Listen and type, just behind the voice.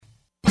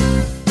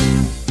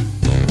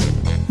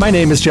My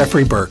name is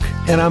Jeffrey Burke,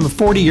 and I'm a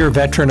 40-year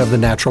veteran of the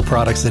natural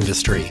products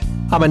industry.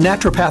 I'm a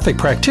naturopathic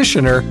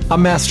practitioner, a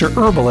master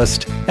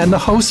herbalist, and the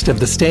host of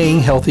the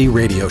Staying Healthy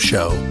radio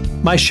show.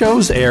 My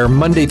shows air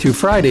Monday through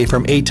Friday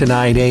from 8 to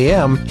 9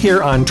 a.m.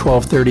 here on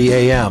 1230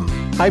 a.m.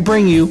 I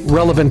bring you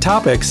relevant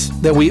topics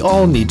that we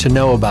all need to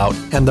know about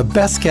and the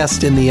best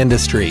guests in the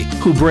industry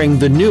who bring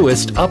the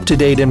newest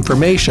up-to-date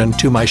information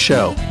to my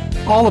show.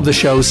 All of the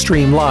shows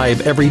stream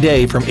live every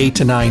day from 8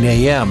 to 9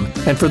 a.m.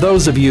 And for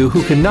those of you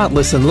who cannot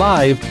listen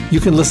live, you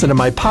can listen to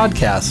my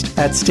podcast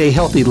at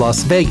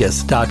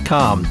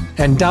StayHealthyLasVegas.com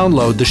and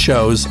download the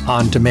shows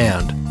on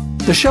demand.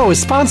 The show is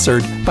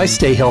sponsored by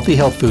Stay Healthy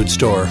Health Food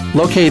Store,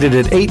 located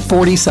at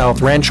 840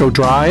 South Rancho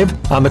Drive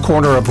on the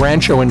corner of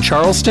Rancho and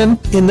Charleston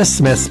in the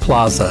Smiths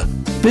Plaza.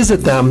 Visit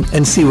them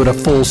and see what a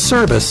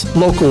full-service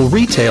local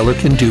retailer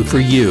can do for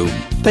you.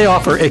 They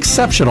offer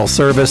exceptional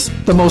service,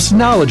 the most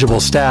knowledgeable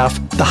staff,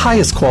 the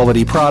highest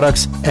quality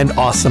products, and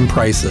awesome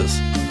prices.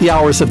 The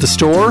hours of the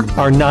store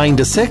are 9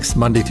 to 6,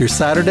 Monday through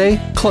Saturday,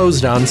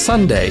 closed on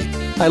Sunday.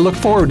 I look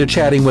forward to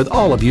chatting with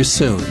all of you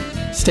soon.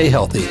 Stay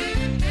healthy.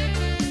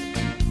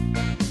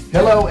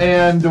 Hello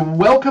and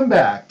welcome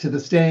back to the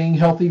Staying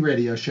Healthy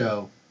radio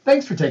show.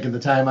 Thanks for taking the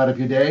time out of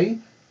your day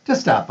to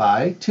stop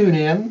by, tune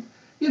in,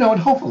 and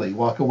hopefully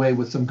walk away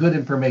with some good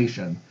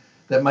information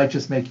that might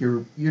just make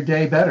your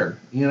day better.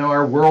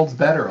 Our world's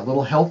better, a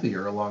little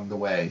healthier along the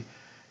way.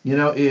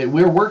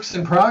 We're works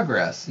in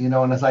progress,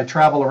 and as I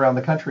travel around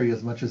the country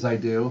as much as I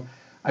do,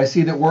 I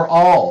see that we're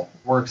all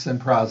works in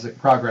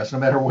progress, no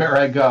matter where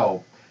I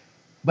go.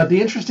 But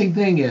the interesting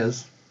thing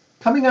is,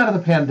 coming out of the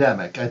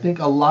pandemic, I think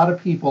a lot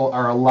of people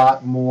are a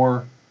lot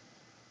more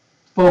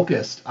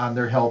focused on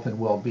their health and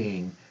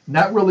well-being,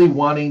 not really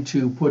wanting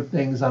to put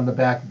things on the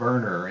back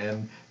burner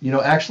and,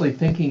 actually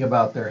thinking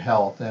about their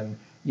health. And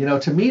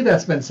to me,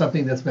 that's been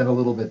something that's been a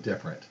little bit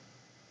different.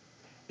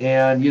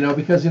 And,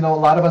 because, a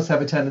lot of us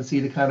have a tendency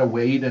to kind of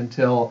wait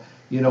until,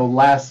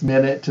 last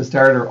minute to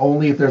start, or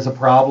only if there's a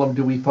problem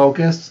do we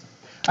focus.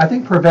 I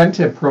think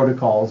preventive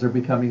protocols are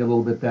becoming a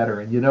little bit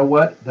better. And you know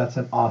what? That's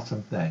an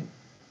awesome thing.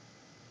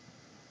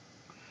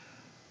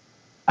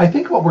 I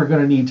think what we're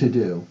going to need to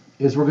do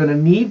is we're going to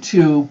need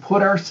to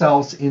put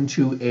ourselves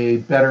into a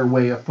better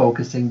way of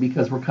focusing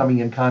because we're coming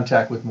in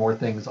contact with more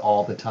things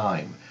all the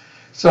time.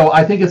 So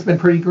I think it's been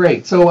pretty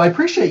great. So I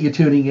appreciate you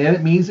tuning in.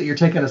 It means that you're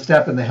taking a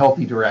step in the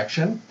healthy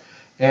direction.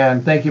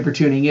 And thank you for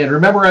tuning in.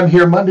 Remember, I'm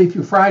here Monday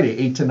through Friday,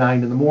 8 to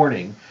 9 in the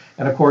morning.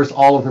 And of course,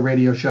 all of the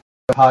radio show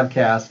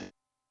podcast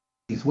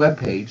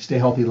webpage,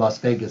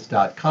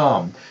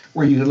 StayHealthyLasVegas.com,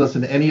 where you can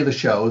listen to any of the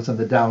shows and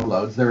the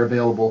downloads. They're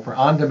available for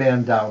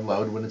on-demand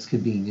download when it's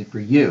convenient for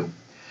you.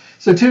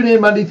 So tune in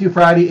Monday through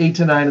Friday, 8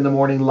 to 9 in the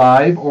morning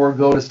live, or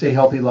go to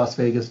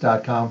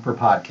StayHealthyLasVegas.com for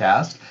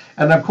podcast.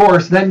 And of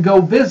course, then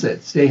go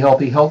visit Stay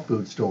Healthy Health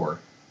Food Store.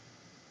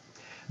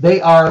 They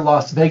are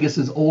Las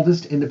Vegas's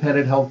oldest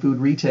independent health food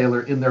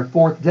retailer in their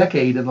 4th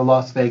decade in the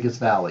Las Vegas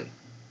Valley.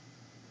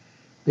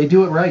 They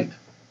do it right.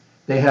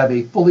 They have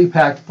a fully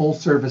packed,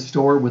 full-service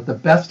store with the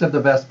best of the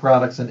best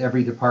products in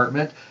every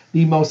department,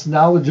 the most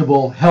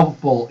knowledgeable,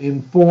 helpful,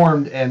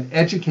 informed, and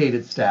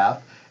educated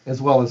staff,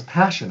 as well as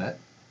passionate,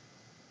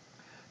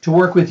 to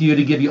work with you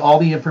to give you all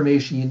the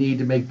information you need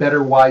to make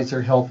better,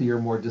 wiser, healthier,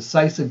 more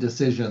decisive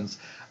decisions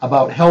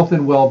about health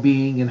and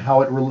well-being and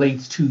how it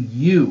relates to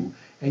you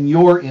and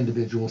your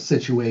individual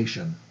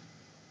situation.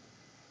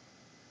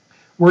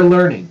 We're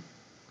learning,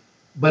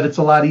 but it's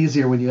a lot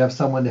easier when you have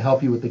someone to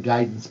help you with the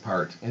guidance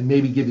part and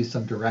maybe give you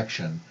some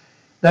direction.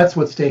 That's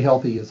what Stay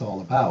Healthy is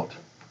all about.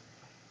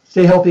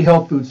 Stay Healthy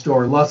Health Food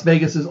Store, Las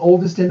Vegas's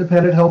oldest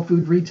independent health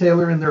food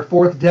retailer in their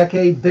 4th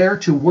decade, there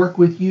to work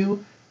with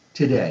you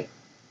today.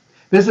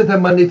 Visit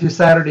them Monday through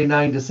Saturday,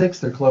 9 to 6.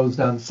 They're closed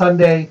on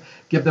Sunday.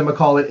 Give them a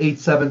call at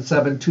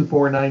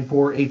 877-2494,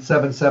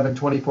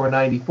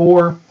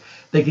 877-2494.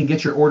 They can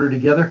get your order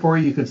together for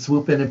you. You can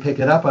swoop in and pick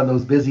it up on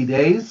those busy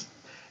days.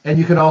 And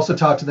you can also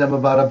talk to them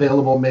about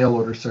available mail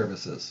order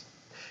services.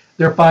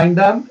 Find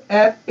them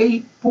at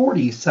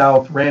 840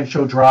 South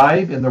Rancho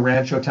Drive in the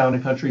Rancho Town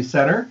and Country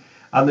Center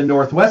on the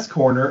northwest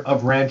corner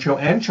of Rancho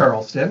and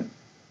Charleston.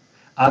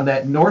 On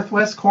that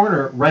northwest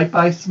corner, right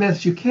by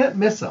Smith's, you can't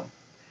miss them.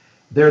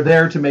 They're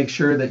there to make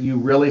sure that you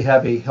really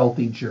have a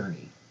healthy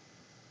journey.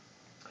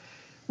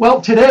 Well,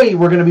 today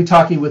we're going to be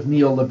talking with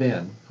Neil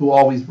Levin, who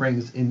always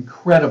brings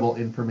incredible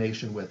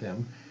information with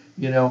him,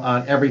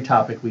 on every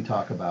topic we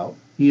talk about.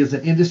 He is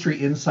an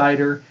industry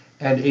insider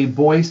and a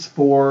voice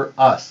for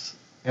us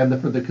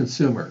and for the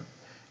consumer,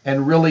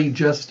 and really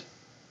just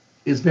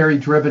is very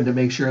driven to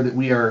make sure that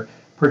we are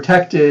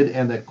protected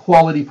and that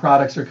quality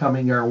products are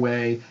coming our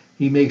way.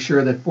 He makes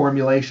sure that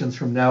formulations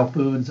from Now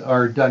Foods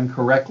are done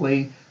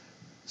correctly,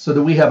 so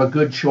that we have a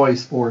good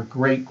choice for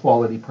great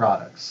quality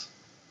products.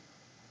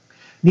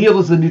 Neil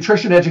is the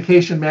Nutrition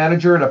Education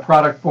Manager and a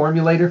product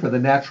formulator for the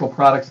natural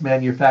products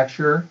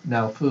manufacturer,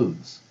 Now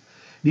Foods.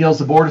 Neil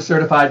is a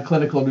board-certified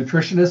clinical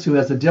nutritionist who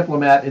has a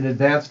diplomate in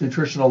advanced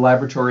nutritional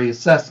laboratory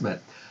assessment.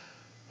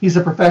 He's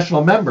a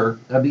professional member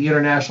of the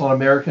International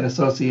American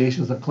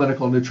Associations of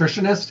Clinical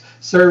Nutritionists,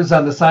 serves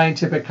on the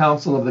Scientific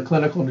Council of the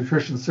Clinical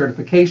Nutrition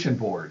Certification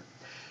Board.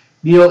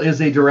 Neil is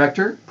a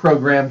director,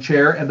 program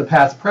chair, and the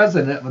past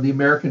president of the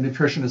American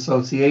Nutrition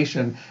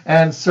Association,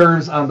 and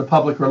serves on the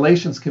Public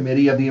Relations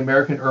Committee of the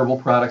American Herbal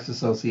Products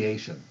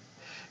Association.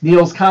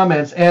 Neil's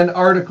comments and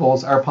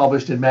articles are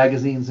published in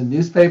magazines and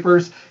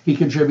newspapers. He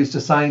contributes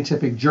to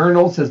scientific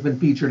journals, has been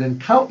featured in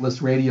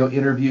countless radio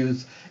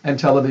interviews and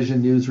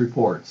television news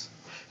reports.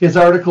 His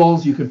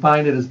articles, you can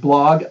find at his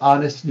blog,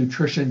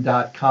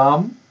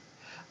 honestnutrition.com,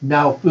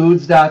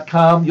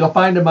 nowfoods.com. You'll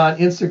find him on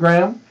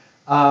Instagram.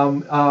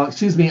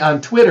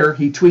 On Twitter,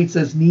 he tweets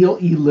as Neil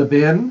E.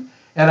 Levin,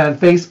 and on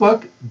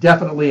Facebook,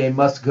 definitely a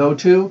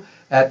must-go-to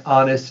at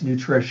Honest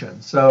Nutrition.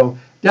 So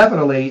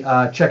definitely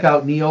check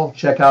out Neil,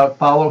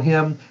 follow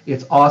him.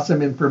 It's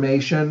awesome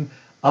information,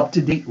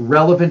 up-to-date,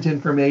 relevant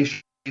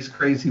information in today's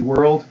crazy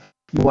world.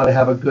 You want to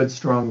have a good,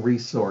 strong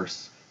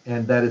resource,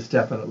 and that is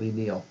definitely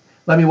Neil.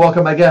 Let me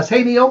welcome my guest.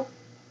 Hey, Neil.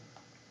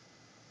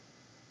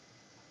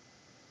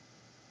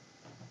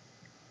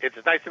 It's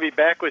nice to be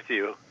back with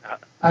you.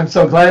 I'm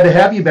so glad to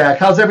have you back.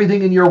 How's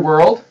everything in your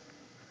world?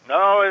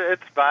 No,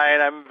 it's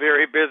fine. I'm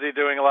very busy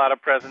doing a lot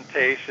of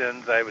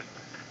presentations. I was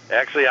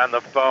actually on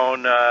the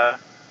phone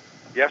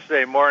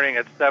yesterday morning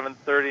at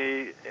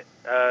 7:30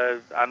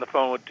 on the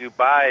phone with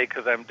Dubai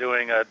because I'm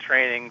doing a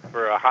training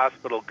for a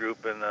hospital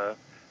group in the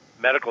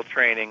medical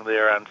training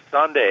there on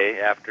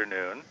Sunday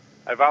afternoon.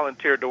 I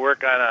volunteered to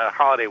work on a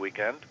holiday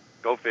weekend.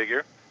 Go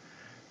figure.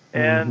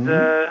 And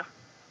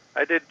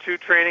I did 2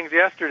 trainings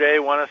yesterday,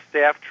 one a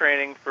staff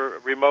training for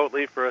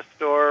remotely for a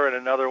store, and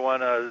another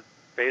one a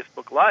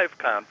Facebook Live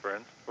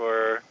conference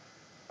for,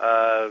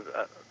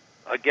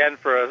 again,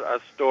 for a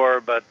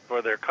store, but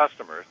for their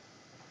customers.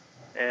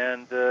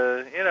 And,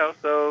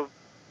 so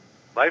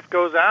life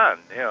goes on.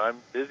 I'm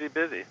busy.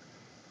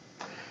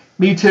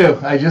 Me too.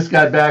 I just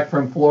got back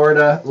from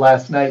Florida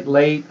last night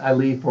late. I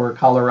leave for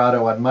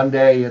Colorado on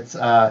Monday. It's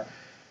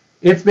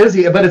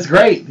busy, but it's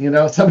great.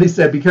 Somebody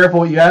said, be careful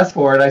what you ask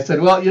for. And I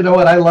said, well, you know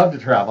what? I love to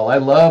travel. I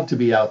love to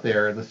be out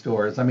there in the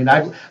stores. I mean,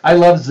 I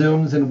love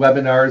Zooms and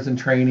webinars and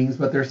trainings,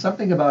 but there's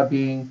something about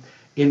being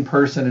in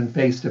person and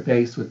face to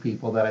face with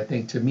people that I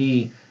think to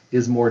me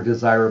is more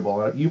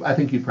desirable. I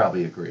think you'd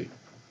probably agree.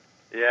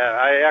 Yeah,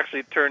 I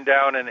actually turned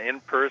down an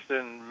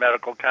in-person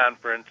medical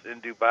conference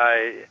in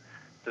Dubai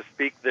to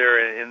speak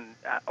there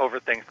over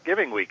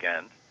Thanksgiving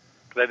weekend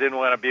because I didn't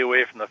want to be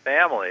away from the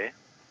family.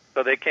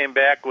 So they came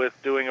back with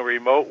doing a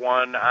remote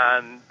one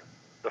on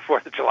the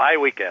 4th of July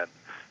weekend,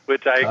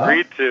 which I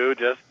agreed to.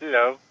 Just,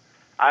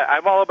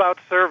 I'm all about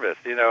service.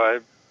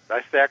 I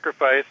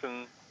sacrifice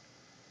and,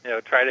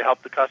 try to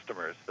help the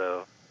customers.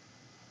 So,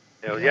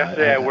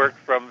 yesterday I worked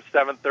from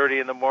 7:30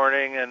 in the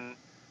morning, and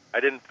I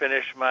didn't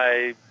finish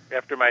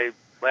after my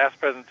last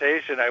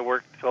presentation, I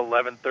worked till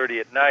 11:30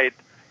 at night,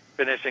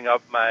 finishing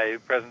up my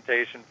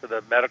presentation for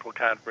the medical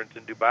conference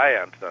in Dubai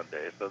on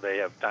Sunday, so they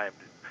have time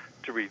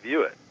to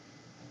review it.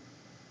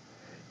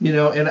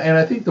 And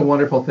I think the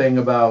wonderful thing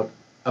about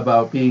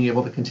being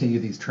able to continue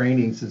these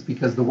trainings is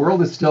because the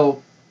world is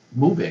still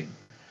moving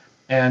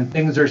and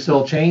things are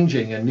still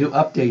changing and new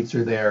updates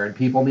are there and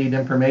people need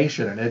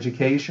information and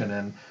education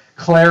and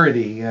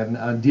clarity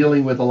and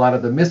dealing with a lot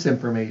of the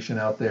misinformation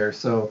out there.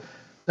 So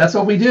that's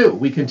what we do.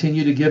 We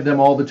continue to give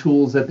them all the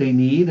tools that they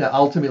need.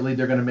 Ultimately,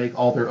 they're going to make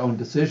all their own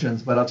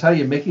decisions. But I'll tell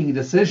you, making a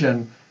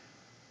decision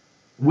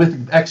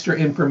with extra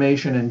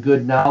information and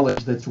good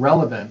knowledge that's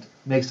relevant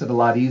makes it a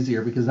lot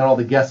easier because then all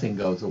the guessing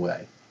goes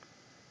away.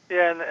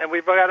 Yeah, and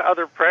we've got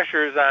other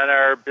pressures on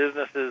our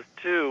businesses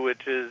too,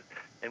 which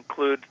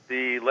includes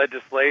the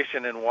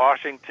legislation in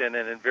Washington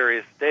and in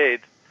various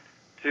states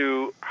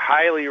to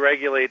highly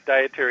regulate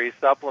dietary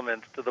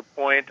supplements to the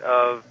point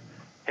of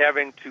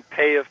having to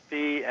pay a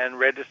fee and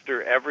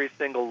register every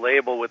single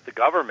label with the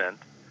government,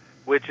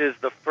 which is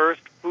the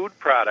first food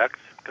products,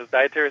 because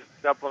dietary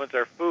supplements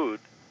are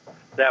foods,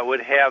 that would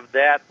have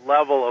that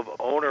level of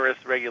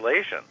onerous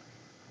regulation.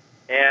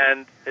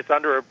 And it's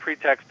under a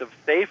pretext of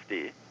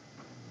safety,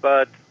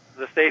 but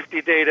the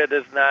safety data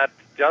does not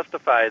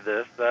justify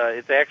this.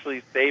 It's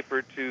actually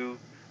safer to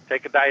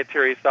take a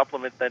dietary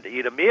supplement than to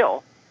eat a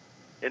meal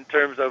in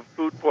terms of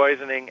food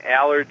poisoning,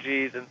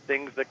 allergies, and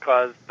things that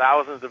cause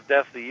thousands of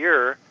deaths a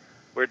year,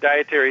 where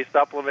dietary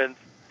supplements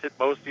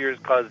most years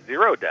cause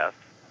 0 deaths.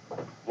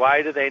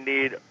 Why do they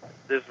need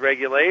this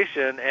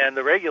regulation? And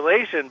the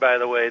regulation, by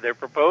the way, they're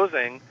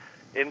proposing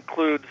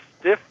includes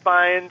stiff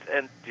fines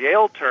and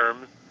jail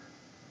terms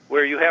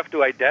where you have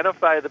to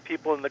identify the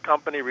people in the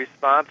company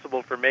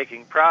responsible for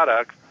making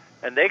products,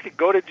 and they could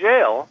go to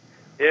jail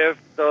if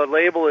the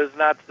label is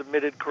not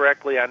submitted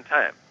correctly on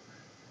time.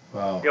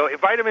 Wow.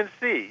 Vitamin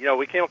C,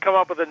 we can't come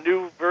up with a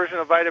new version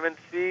of vitamin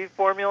C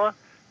formula.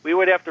 We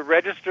would have to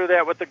register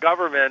that with the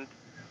government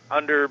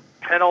under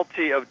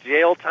penalty of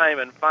jail time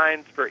and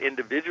fines for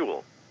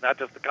individuals, not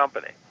just the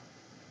company.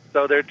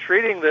 So they're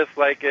treating this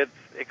like it's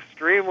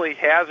extremely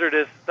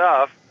hazardous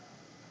stuff,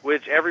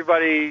 which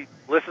everybody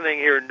listening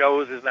here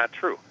knows is not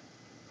true.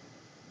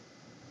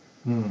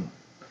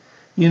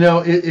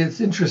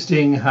 It's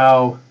interesting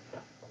how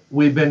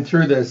we've been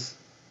through this.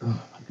 Oh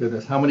my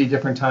goodness, how many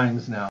different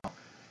times now?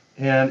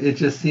 And it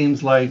just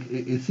seems like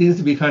it seems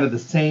to be kind of the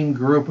same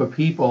group of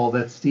people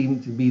that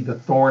seem to be the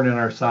thorn in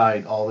our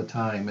side all the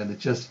time. And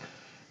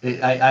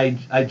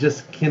I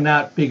just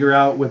cannot figure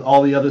out with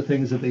all the other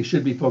things that they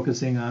should be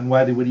focusing on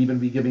why they would even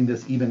be giving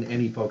this even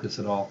any focus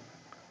at all.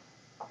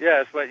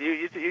 Yes, but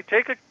you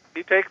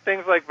take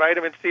things like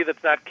vitamin C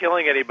that's not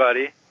killing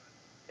anybody,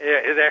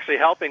 is actually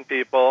helping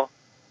people,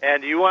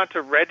 and you want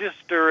to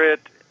register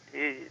it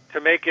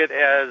to make it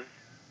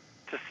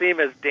to seem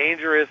as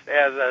dangerous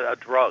as a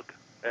drug,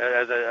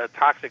 as a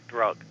toxic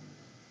drug,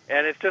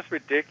 and it's just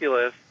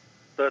ridiculous.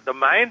 The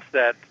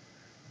mindset,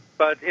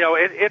 but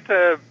it's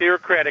a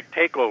bureaucratic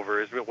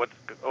takeover is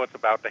what's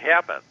about to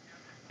happen.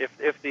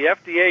 If the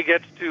FDA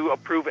gets to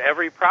approve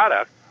every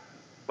product,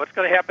 what's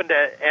going to happen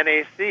to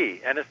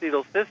NAC,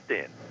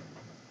 N-acetylcysteine?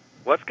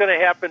 What's going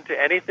to happen to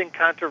anything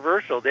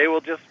controversial? They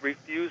will just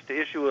refuse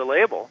to issue a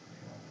label,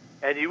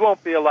 and you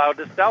won't be allowed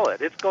to sell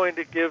it. It's going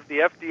to give the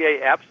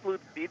FDA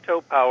absolute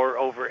veto power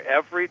over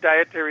every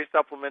dietary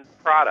supplement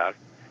product,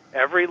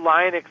 every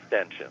line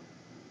extension,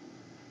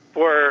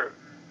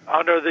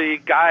 under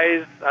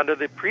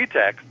the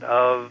pretext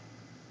of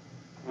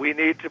we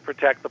need to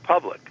protect the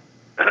public.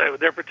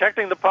 They're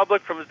protecting the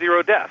public from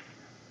zero deaths.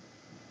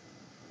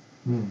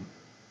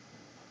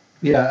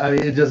 Yeah, I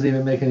mean, it doesn't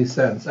even make any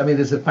sense. I mean,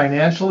 is it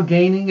financial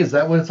gaining? Is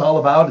that what it's all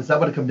about? Is that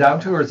what it comes down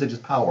to, or is it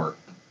just power?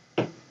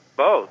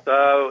 Both.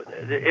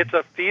 It's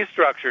a fee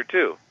structure,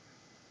 too.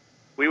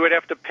 We would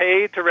have to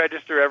pay to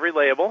register every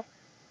label,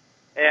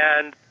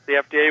 and the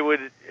FDA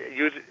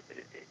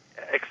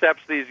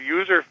accepts these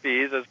user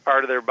fees as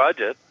part of their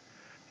budget.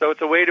 So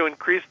it's a way to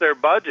increase their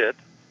budget.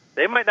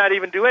 They might not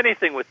even do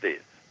anything with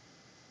these,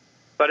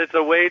 but it's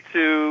a way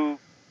to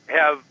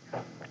have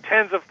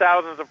tens of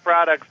thousands of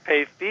products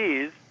pay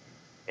fees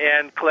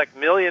and collect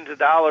millions of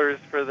dollars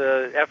for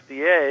the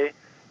FDA,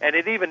 and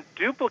it even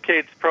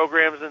duplicates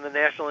programs in the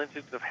National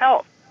Institutes of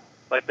Health.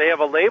 Like they have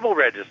a label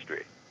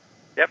registry.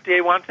 The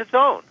FDA wants its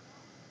own.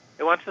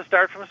 It wants to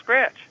start from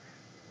scratch.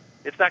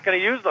 It's not going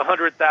to use the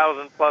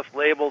 100,000 plus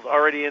labels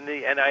already in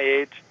the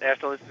NIH,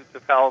 National Institutes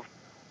of Health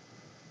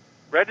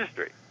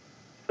registry.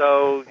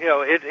 So,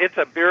 it's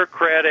a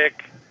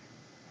bureaucratic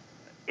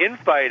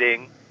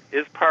infighting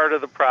is part of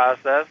the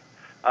process.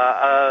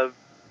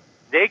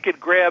 Naked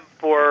grab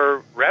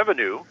for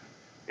revenue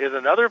is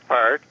another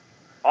part,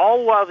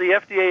 all while the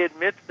FDA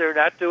admits they're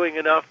not doing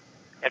enough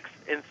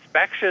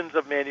inspections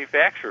of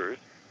manufacturers.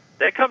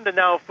 They come to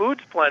Now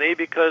Foods plenty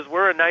because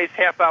we're a nice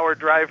half-hour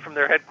drive from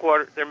their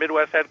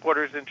Midwest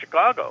headquarters in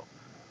Chicago.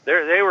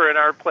 They were in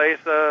our place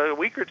a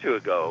week or two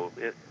ago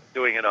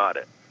doing an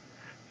audit.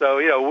 So,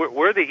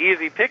 we're the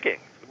easy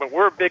pickings. But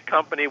we're a big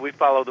company. We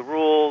follow the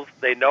rules.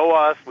 They know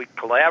us. We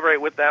collaborate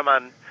with them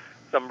on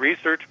some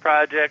research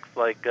projects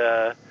like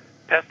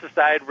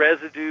pesticide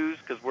residues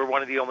because we're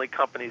one of the only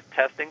companies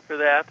testing for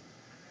that.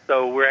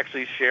 So we're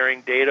actually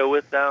sharing data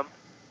with them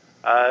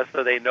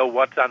so they know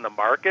what's on the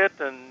market.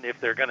 And if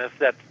they're going to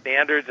set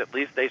standards, at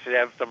least they should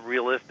have some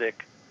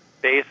realistic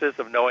basis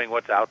of knowing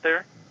what's out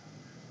there.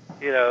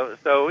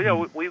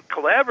 So we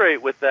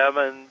collaborate with them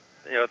and,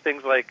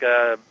 things like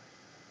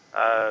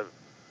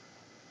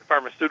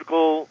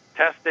pharmaceutical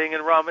testing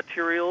and raw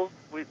materials.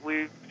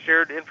 We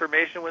shared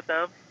information with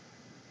them.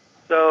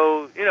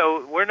 So,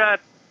 we're not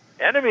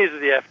enemies of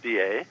the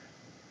FDA,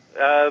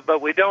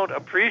 but we don't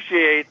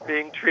appreciate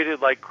being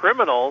treated like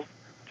criminals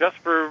just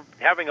for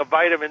having a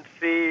vitamin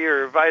C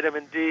or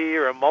vitamin D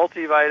or a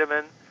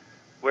multivitamin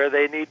where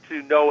they need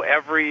to know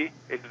every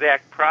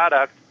exact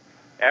product.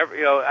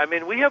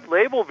 We have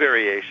label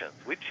variations.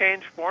 We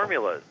change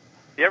formulas.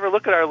 If you ever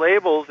look at our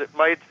labels, it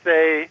might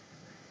say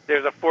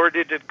there's a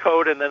 4-digit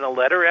code and then a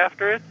letter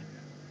after it.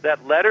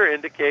 That letter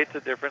indicates a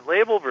different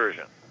label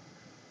version.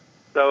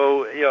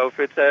 So, if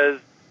it says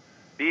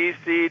B,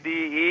 C, D,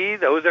 E,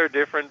 those are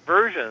different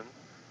versions.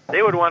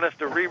 They would want us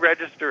to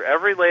re-register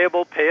every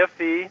label, pay a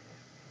fee,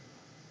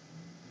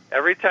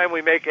 every time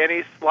we make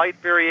any slight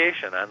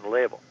variation on the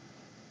label.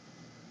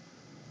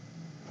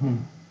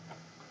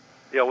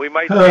 We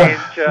might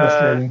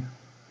change.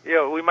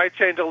 We might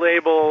change a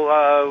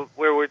label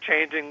where we're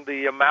changing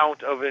the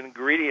amount of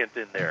ingredient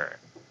in there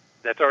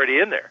that's already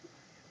in there.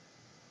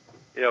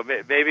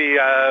 Maybe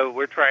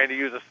we're trying to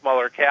use a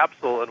smaller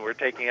capsule and we're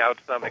taking out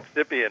some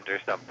excipient or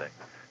something.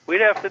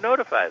 We'd have to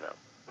notify them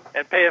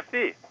and pay a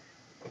fee.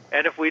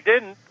 And if we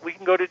didn't, we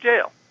can go to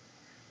jail.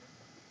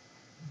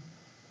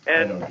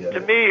 And to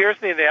me, here's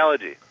the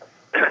analogy.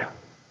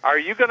 Are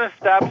you going to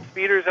stop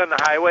speeders on the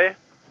highway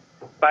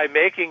by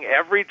making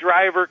every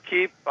driver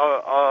keep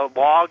a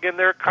log in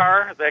their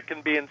car that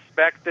can be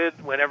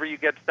inspected whenever you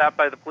get stopped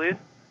by the police?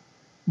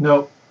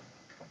 No.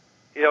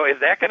 Is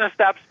that going to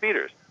stop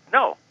speeders?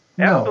 No.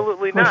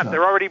 Absolutely not.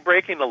 They're already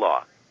breaking the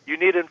law. You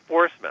need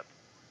enforcement.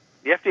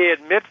 The FDA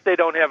admits they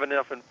don't have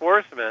enough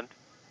enforcement.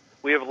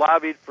 We have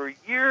lobbied for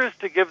years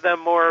to give them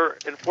more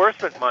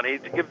enforcement money,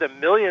 to give them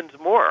millions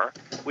more.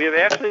 We have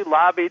actually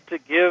lobbied to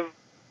give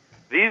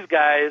these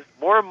guys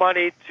more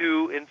money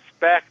to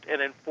respect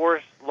and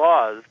enforce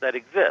laws that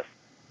exist.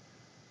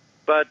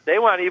 But they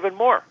want even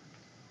more.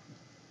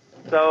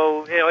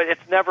 So,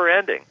 it's never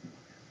ending.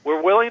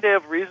 We're willing to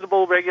have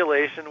reasonable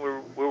regulation.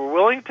 We're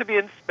willing to be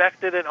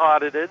inspected and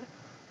audited,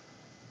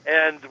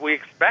 and we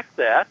expect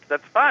that.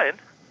 That's fine.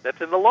 That's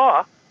in the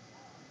law.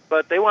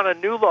 But they want a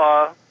new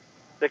law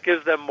that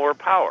gives them more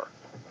power.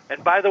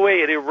 And by the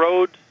way, it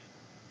erodes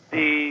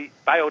the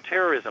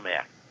Bioterrorism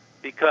Act,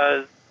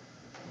 because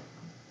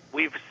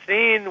we've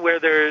seen where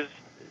there's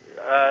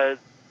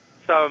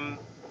some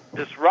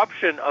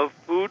disruption of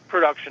food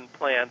production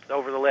plants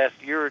over the last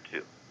year or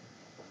two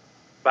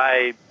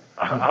by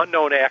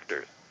unknown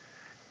actors.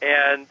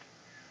 And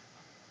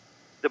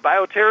the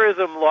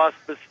bioterrorism law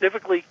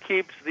specifically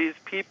keeps these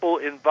people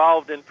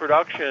involved in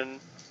production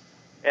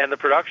and the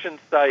production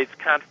sites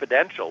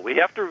confidential. We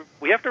have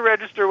to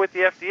register with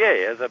the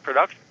FDA as a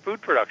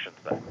food production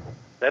site.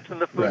 That's in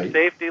the food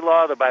safety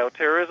law, the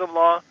bioterrorism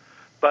law,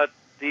 but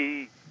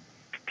the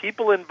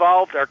people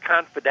involved are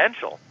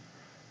confidential.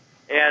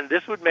 And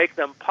this would make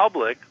them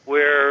public,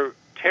 where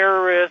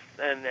terrorists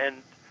and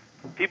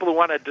people who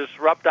want to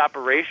disrupt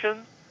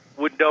operations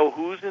would know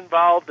who's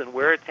involved and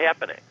where it's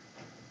happening.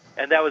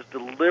 And that was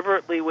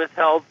deliberately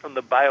withheld from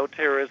the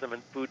bioterrorism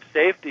and food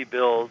safety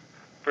bills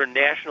for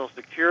national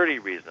security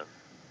reasons.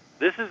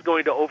 This is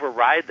going to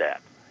override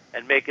that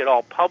and make it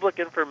all public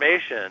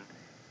information,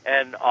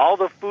 and all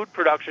the food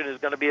production is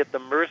going to be at the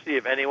mercy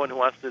of anyone who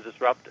wants to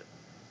disrupt it.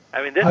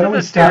 I mean, this is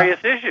a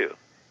serious issue.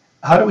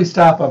 How do we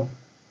stop them?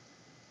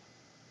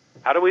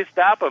 How do we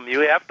stop them?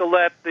 You have to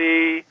let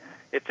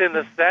it's in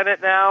the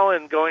Senate now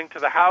and going to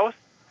the House,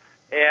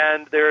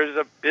 and there's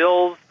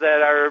bills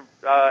that are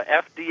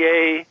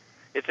FDA.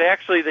 It's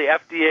actually the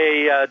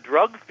FDA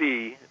drug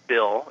fee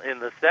bill in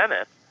the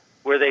Senate,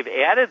 where they've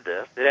added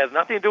this. It has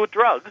nothing to do with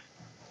drugs.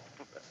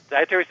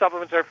 Dietary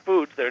supplements are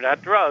foods; they're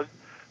not drugs,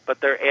 but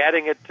they're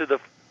adding it to the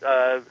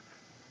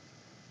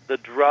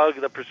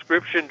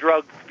prescription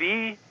drug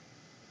fee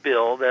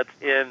bill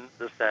that's in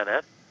the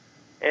Senate.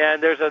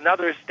 And there's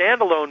another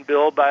standalone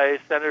bill by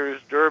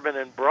Senators Durbin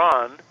and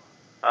Braun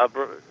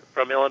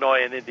from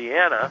Illinois and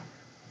Indiana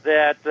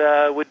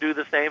that would do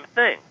the same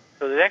thing.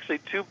 So there's actually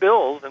two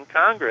bills in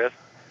Congress.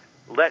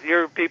 Let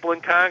your people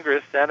in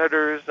Congress,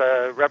 senators,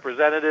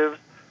 representatives,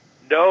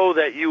 know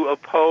that you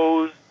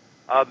oppose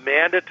a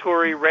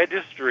mandatory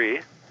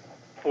registry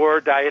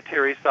for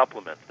dietary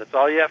supplements. That's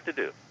all you have to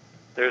do.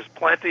 There's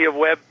plenty of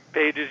web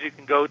pages you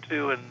can go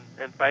to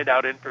and find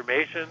out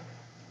information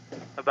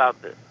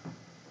about this.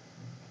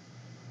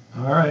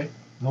 All right.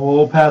 Well,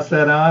 we'll pass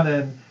that on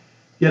and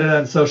get it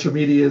on social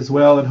media as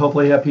well, and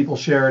hopefully have people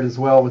share it as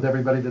well with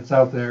everybody that's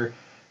out there.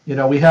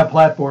 We have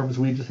platforms.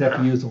 We just have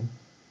to use them.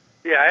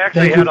 Yeah, I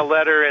actually had a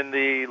letter in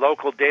the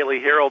local Daily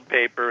Herald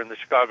paper in the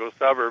Chicago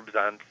suburbs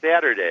on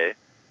Saturday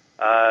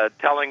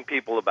telling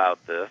people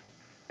about this.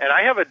 And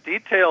I have a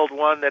detailed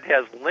one that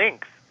has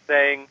links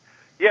saying,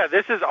 yeah,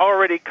 this is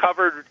already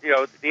covered.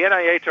 The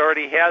NIH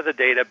already has a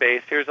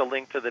database. Here's a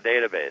link to the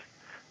database.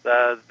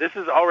 This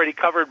is already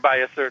covered by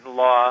a certain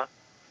law.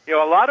 A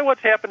lot of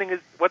what's happening is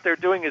what they're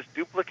doing is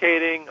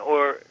duplicating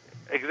or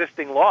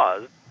existing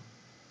laws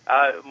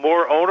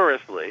more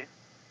onerously,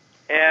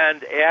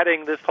 and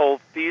adding this whole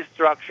fee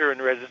structure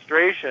and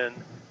registration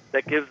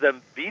that gives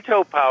them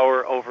veto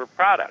power over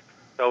products.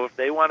 So if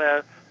they want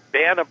to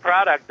ban a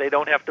product, they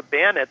don't have to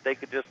ban it. They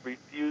could just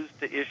refuse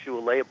to issue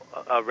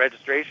a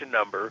registration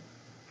number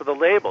for the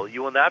label.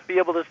 You will not be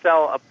able to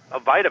sell a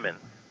vitamin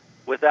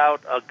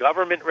without a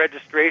government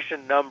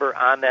registration number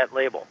on that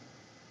label.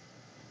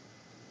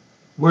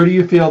 Where do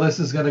you feel this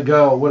is going to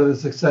go? What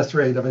is the success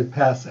rate of it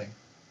passing?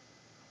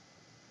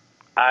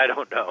 I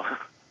don't know.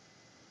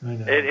 I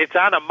know. It's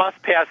on a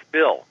must-pass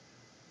bill.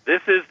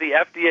 This is the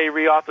FDA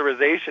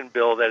reauthorization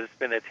bill that it's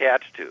been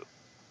attached to.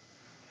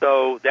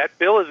 So that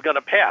bill is going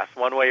to pass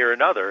one way or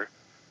another.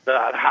 The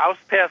House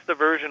passed a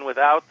version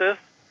without this.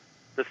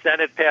 The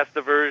Senate passed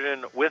a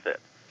version with it.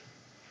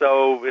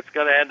 So it's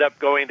going to end up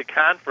going to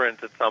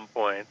conference at some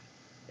point,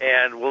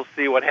 and we'll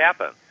see what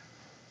happens.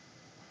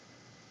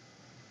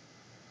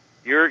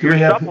 Your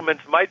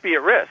supplements might be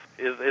at risk,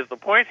 is the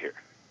point here.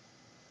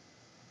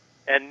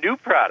 And new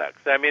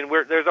products. I mean,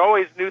 there's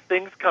always new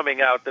things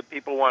coming out that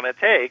people want to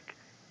take,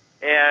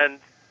 and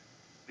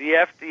the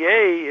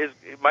FDA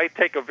might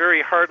take a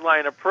very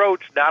hardline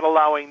approach, not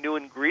allowing new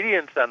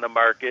ingredients on the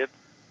market,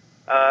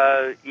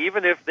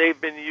 even if they've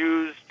been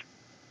used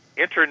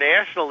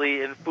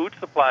internationally in food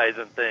supplies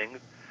and things.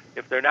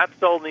 If they're not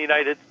sold in the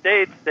United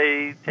States,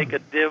 they take a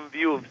dim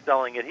view of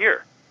selling it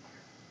here,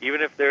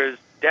 even if there's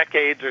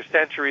decades or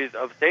centuries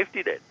of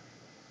safety data.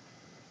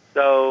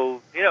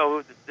 So,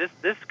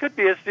 this could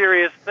be a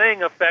serious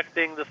thing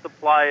affecting the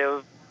supply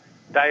of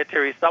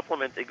dietary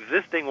supplements,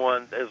 existing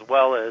ones as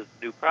well as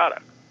new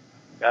products.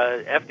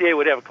 FDA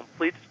would have a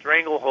complete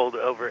stranglehold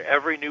over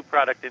every new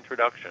product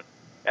introduction,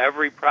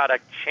 every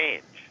product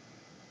change.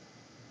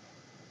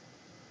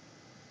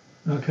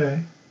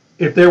 Okay.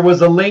 If there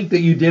was a link that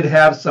you did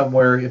have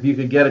somewhere, if you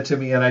could get it to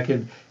me and I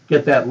could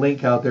get that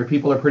link out there.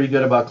 People are pretty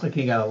good about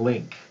clicking on a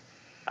link.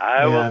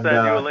 I will send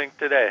you a link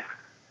today.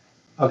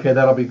 Okay,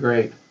 that'll be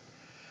great.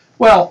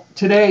 Well,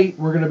 today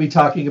we're going to be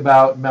talking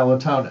about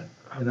melatonin.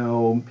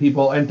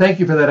 People, and thank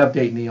you for that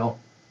update, Neil.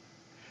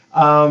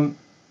 Um,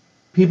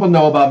 People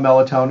know about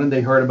melatonin.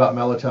 They heard about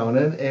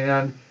melatonin,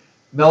 and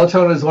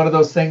melatonin is one of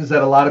those things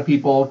that a lot of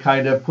people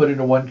kind of put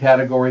into one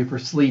category for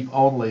sleep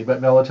only,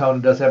 but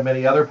melatonin does have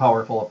many other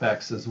powerful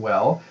effects as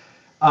well.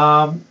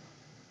 Um,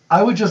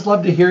 I would just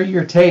love to hear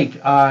your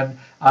take on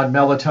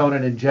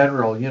melatonin in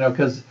general,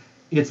 because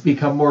it's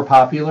become more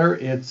popular.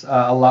 It's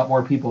a lot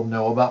more people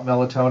know about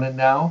melatonin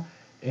now.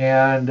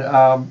 And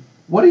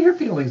what are your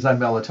feelings on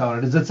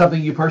melatonin? Is it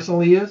something you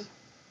personally use?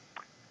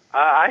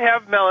 I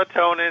have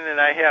melatonin,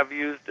 and I have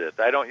used it.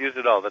 I don't use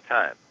it all the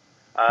time.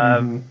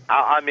 Mm-hmm.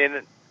 I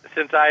mean,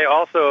 since I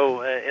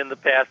also, in the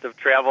past, have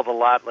traveled a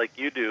lot like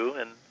you do,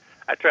 and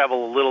I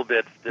travel a little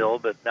bit still,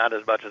 but not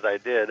as much as I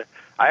did.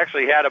 I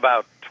actually had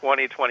about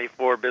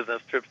 24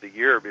 business trips a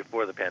year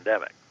before the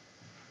pandemic.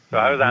 So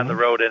I was on the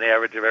road an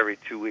average of every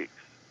 2 weeks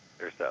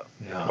or so,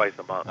 twice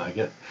a month. I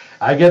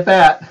get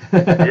that.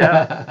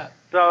 Yeah.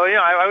 So,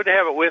 I would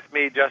have it with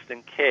me just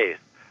in case.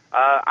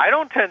 I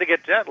don't tend to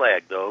get jet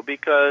lag, though,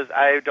 because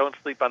I don't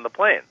sleep on the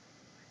plane.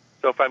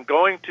 So if I'm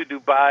going to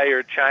Dubai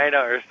or China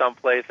or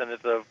someplace and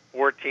it's a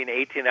 14,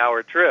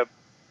 18-hour trip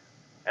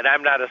and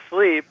I'm not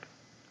asleep,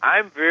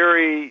 I'm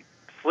very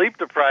sleep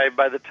deprived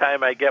by the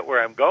time I get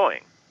where I'm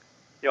going.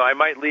 I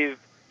might leave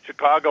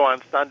Chicago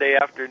on Sunday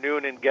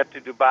afternoon and get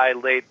to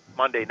Dubai late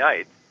Monday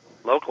night,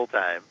 local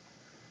time.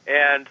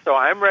 And so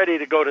I'm ready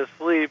to go to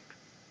sleep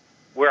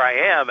where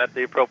I am at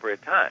the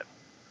appropriate time.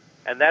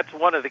 And that's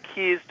one of the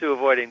keys to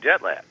avoiding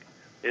jet lag,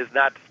 is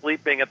not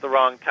sleeping at the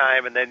wrong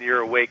time and then you're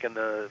awake in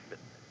the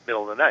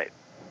middle of the night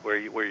where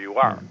you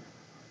are.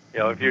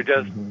 If you're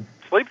just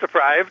sleep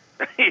deprived,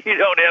 you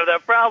don't have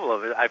that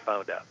problem, I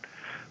found out.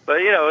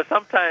 But,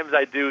 sometimes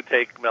I do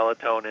take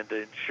melatonin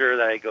to ensure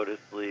that I go to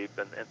sleep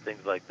and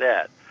things like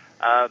that.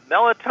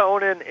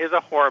 Melatonin is a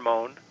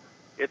hormone.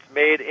 It's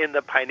made in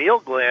the pineal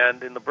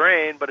gland in the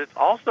brain, but it's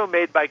also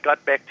made by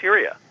gut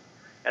bacteria.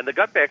 And the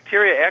gut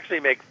bacteria actually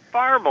make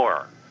far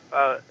more,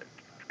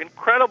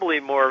 incredibly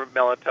more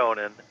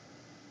melatonin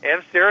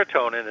and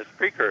serotonin as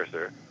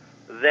precursor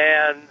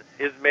than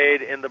is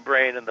made in the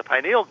brain and the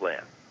pineal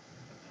gland.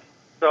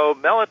 So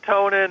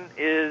melatonin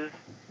is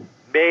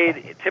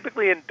made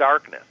typically in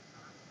darkness.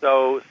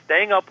 So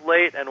staying up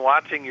late and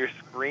watching your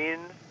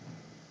screens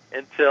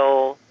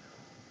until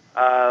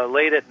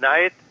late at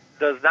night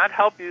does not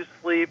help you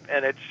sleep,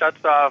 and it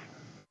shuts off,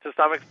 to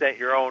some extent,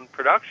 your own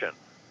production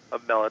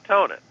of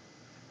melatonin.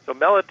 So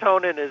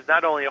melatonin is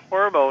not only a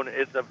hormone,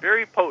 it's a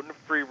very potent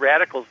free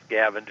radical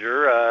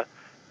scavenger,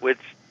 which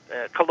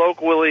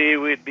colloquially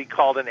would be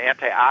called an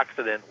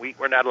antioxidant.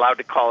 We're not allowed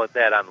to call it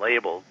that on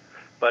labels,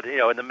 but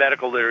in the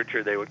medical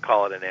literature they would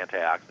call it an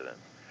antioxidant.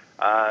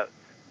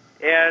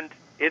 And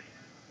it's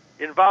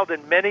involved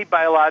in many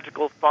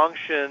biological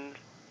functions,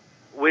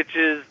 which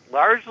is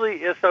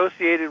largely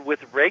associated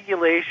with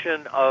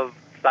regulation of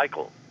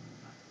cycles.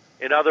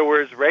 In other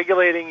words,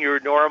 regulating your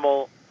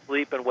normal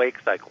sleep and wake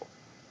cycle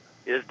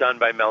is done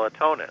by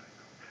melatonin.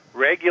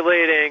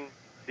 Regulating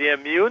the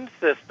immune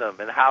system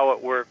and how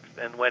it works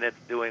and when it's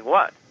doing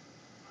what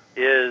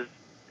has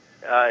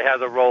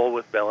a role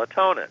with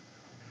melatonin.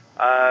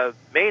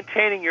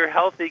 Maintaining your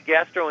healthy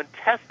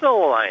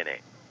gastrointestinal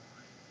lining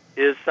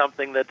is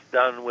something that's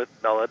done with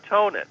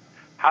melatonin.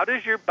 How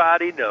does your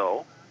body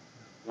know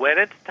when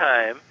it's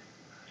time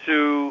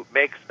to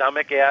make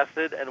stomach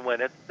acid and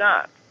when it's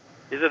not?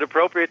 Is it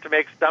appropriate to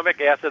make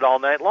stomach acid all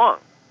night long?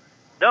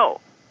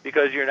 No,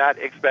 because you're not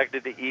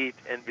expected to eat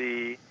and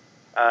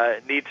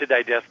need to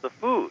digest the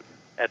food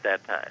at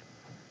that time.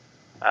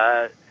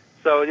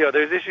 So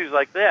there's issues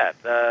like that.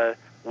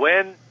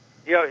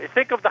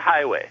 Think of the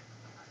highway.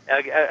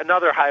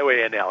 Another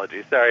highway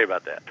analogy. Sorry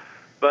about that.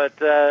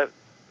 But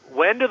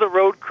when do the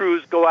road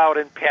crews go out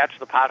and patch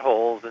the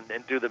potholes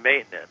and do the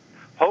maintenance?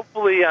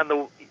 Hopefully on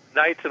the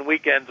nights and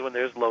weekends when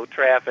there's low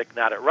traffic,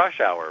 not at rush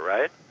hour,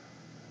 right?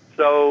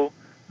 So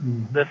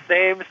the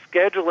same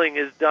scheduling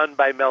is done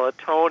by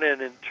melatonin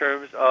in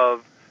terms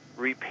of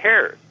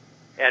repairs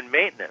and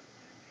maintenance.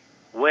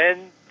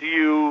 When do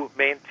you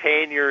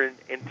maintain your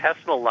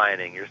intestinal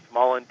lining, your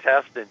small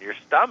intestine, your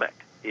stomach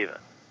even?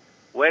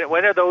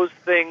 When are those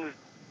things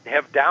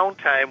have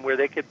downtime where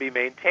they could be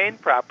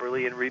maintained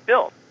properly and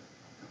rebuilt?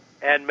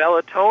 And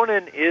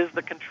melatonin is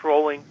the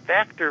controlling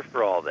factor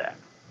for all that.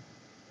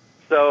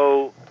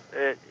 So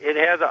it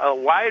has a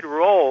wide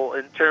role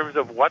in terms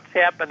of what's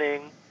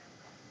happening,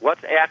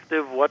 what's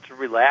active, what's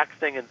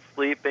relaxing and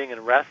sleeping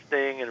and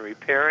resting and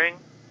repairing,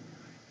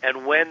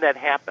 and when that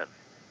happens.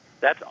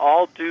 That's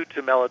all due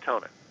to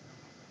melatonin.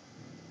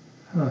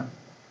 Huh.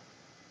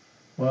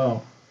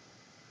 Wow.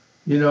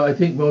 I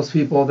think most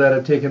people that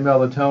have taken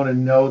melatonin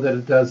know that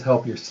it does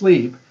help your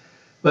sleep,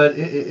 but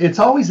it's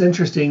always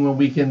interesting when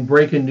we can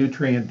break a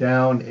nutrient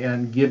down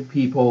and give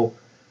people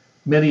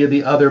many of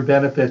the other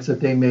benefits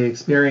that they may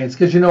experience.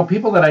 Because,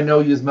 people that I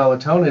know use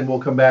melatonin will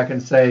come back and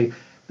say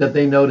that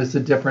they notice a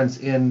difference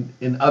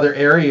in other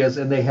areas,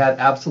 and they had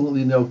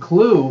absolutely no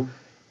clue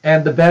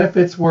and the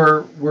benefits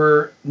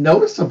were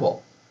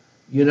noticeable.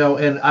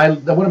 And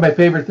one of my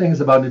favorite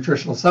things about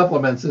nutritional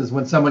supplements is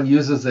when someone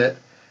uses it,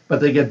 but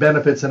they get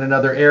benefits in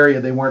another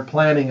area they weren't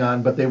planning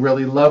on, but they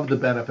really love the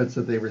benefits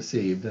that they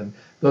received. And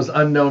those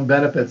unknown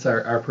benefits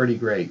are pretty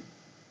great.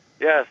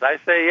 Yes, I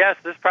say yes,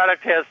 this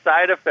product has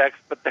side effects,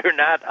 but they're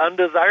not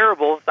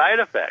undesirable side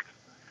effects.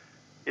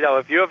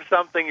 If you have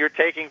something you're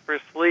taking for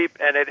sleep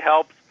and it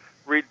helps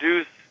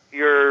reduce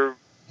your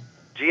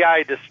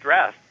GI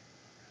distress,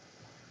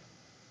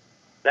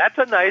 that's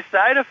a nice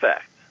side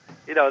effect.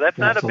 That's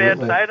not Absolutely. a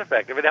bad side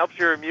effect. If it helps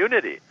your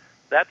immunity,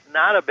 that's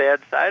not a bad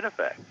side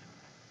effect.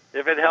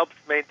 If it helps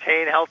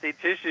maintain healthy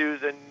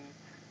tissues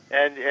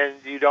and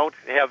you don't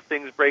have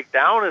things break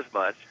down as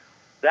much,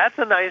 that's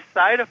a nice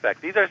side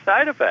effect. These are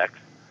side effects,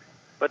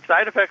 but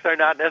side effects are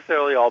not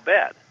necessarily all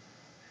bad.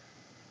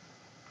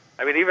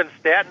 I mean, even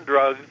statin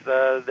drugs,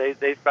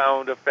 they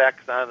found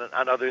effects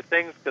on other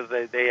things because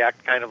they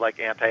act kind of like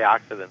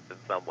antioxidants in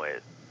some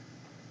ways.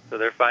 So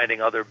they're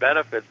finding other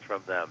benefits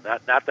from them.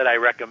 Not that I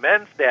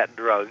recommend statin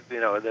drugs.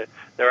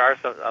 There are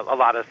a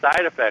lot of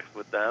side effects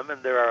with them,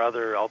 and there are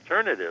other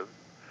alternatives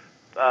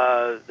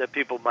that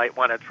people might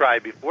want to try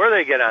before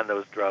they get on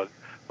those drugs.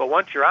 But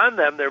once you're on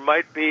them, there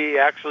might be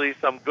actually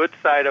some good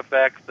side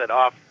effects that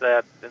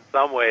offset, in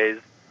some ways,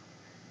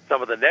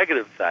 some of the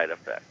negative side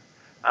effects.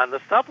 On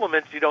the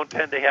supplements, you don't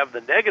tend to have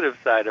the negative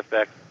side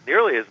effects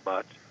nearly as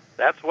much.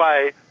 That's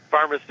why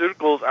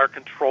pharmaceuticals are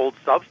controlled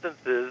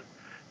substances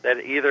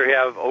that either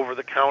have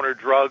over-the-counter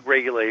drug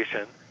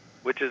regulation,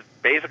 which is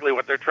basically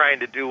what they're trying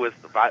to do with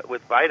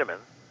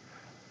vitamins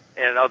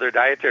and other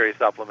dietary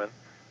supplements,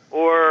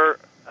 or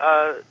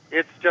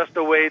it's just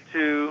a way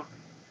to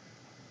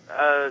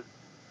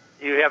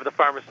you have the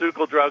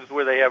pharmaceutical drugs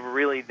where they have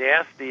really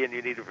nasty and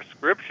you need a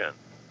prescription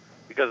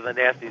because of the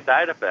nasty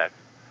side effects.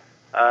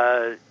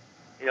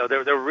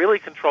 They're really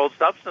controlled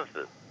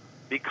substances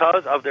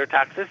because of their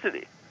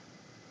toxicity.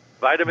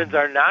 Vitamins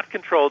are not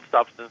controlled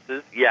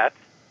substances yet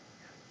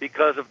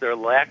because of their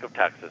lack of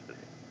toxicity.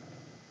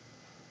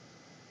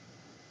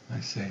 I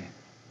see.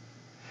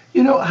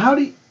 How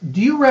do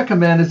you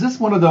recommend? Is this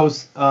one of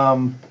those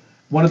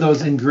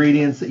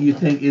ingredients that you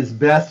think is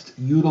best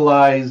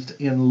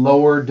utilized in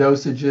lower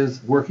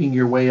dosages, working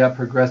your way up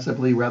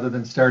progressively rather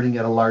than starting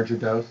at a larger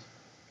dose?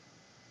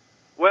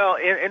 Well,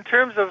 in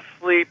terms of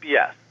sleep,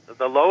 yes.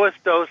 The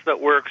lowest dose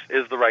that works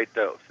is the right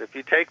dose. If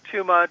you take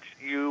too much,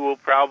 you will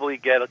probably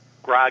get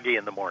groggy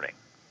in the morning.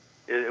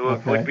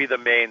 It would be the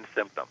main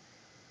symptom.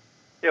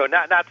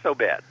 Not so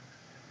bad.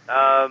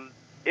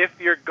 If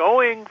you're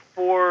going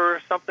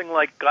for something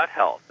like gut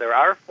health, there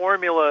are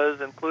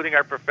formulas, including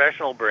our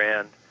professional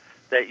brand,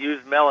 that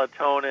use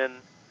melatonin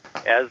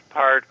as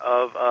part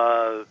of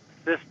a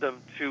system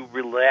to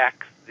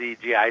relax the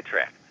GI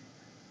tract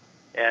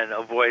and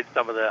avoid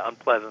some of the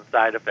unpleasant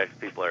side effects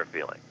people are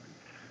feeling.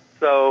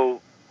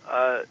 So,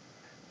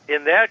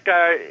 in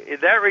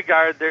that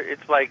regard,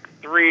 it's like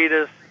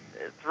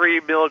 3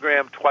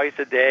 milligram twice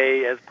a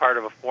day as part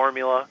of a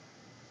formula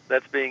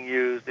that's being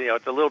used.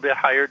 It's a little bit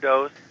higher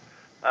dose.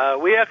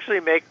 We actually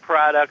make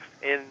products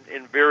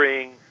in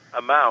varying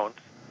amounts,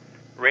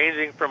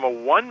 ranging from a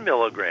 1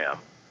 milligram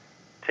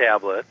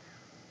tablet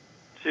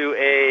to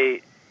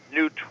a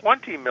new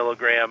 20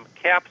 milligram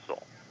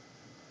capsule.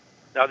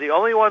 Now, the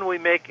only one we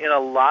make in a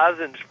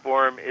lozenge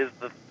form is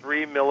the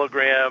 3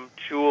 milligram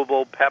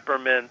chewable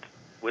peppermint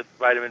with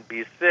vitamin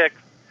B6,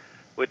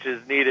 which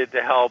is needed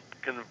to help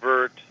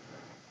convert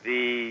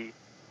the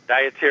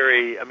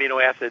dietary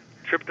amino acid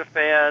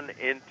tryptophan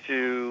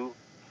into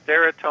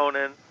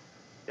serotonin.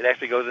 It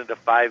actually goes into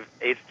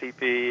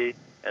 5-HTP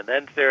and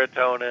then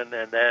serotonin,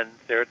 and then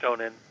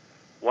serotonin,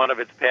 one of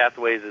its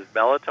pathways is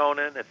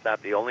melatonin. It's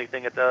not the only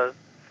thing it does.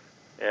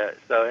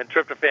 And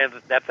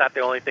tryptophan, that's not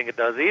the only thing it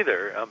does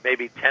either.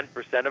 Maybe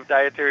 10% of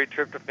dietary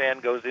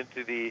tryptophan goes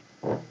into the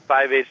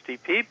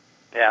 5-HTP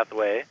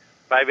pathway.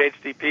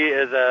 5-HTP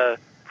is a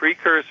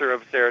precursor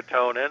of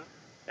serotonin,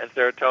 and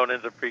serotonin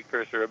is a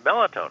precursor of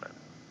melatonin.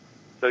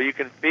 So you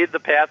can feed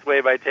the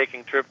pathway by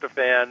taking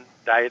tryptophan,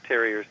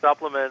 dietary or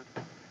supplements.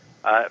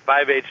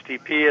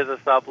 5-HTP is a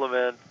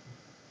supplement.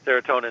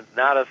 Serotonin is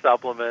not a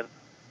supplement.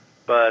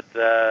 But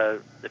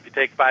if you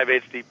take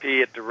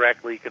 5-HTP, it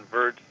directly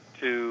converts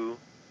to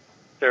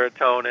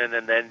serotonin,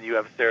 and then you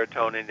have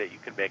serotonin that you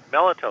can make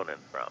melatonin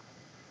from.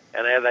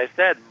 And as I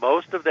said,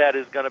 most of that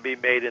is going to be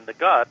made in the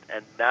gut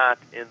and not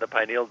in the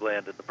pineal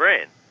gland in the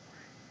brain,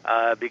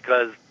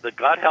 because the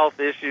gut health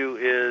issue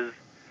is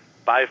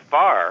by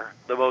far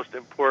the most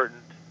important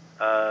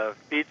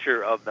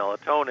feature of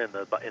melatonin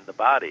in the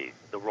body,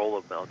 the role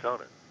of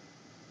melatonin.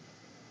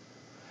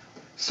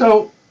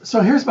 So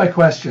here's my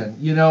question.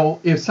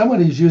 If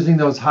someone is using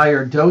those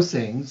higher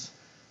dosings,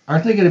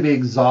 aren't they going to be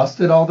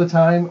exhausted all the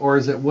time, or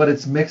is it what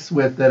it's mixed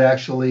with that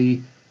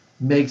actually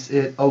makes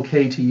it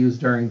okay to use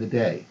during the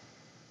day?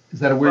 Is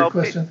that a weird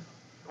question?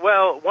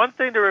 Well, one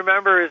thing to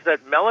remember is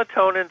that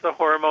melatonin's a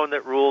hormone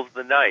that rules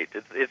the night.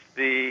 It's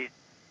the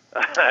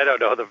I don't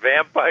know, the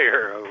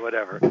vampire or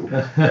whatever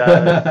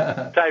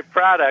type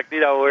product,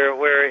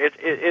 where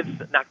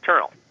it's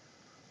nocturnal.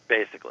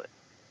 basically.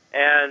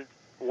 And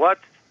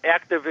what's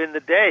active in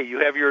the day? You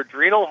have your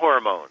adrenal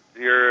hormones,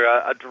 your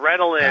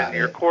adrenaline,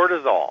 your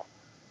cortisol.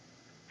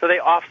 So they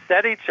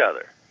offset each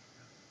other.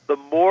 The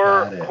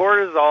more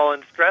cortisol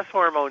and stress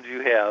hormones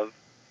you have,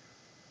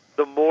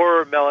 the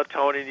more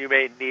melatonin you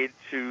may need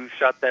to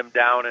shut them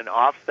down and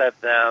offset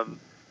them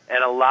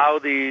and allow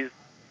these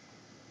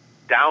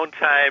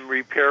downtime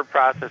repair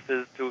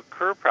processes to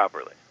occur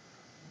properly.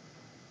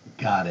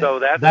 Got it. So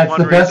that's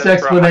the best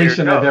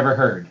explanation I've ever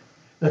heard.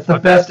 That's the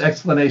best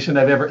explanation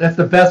I've ever. That's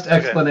the best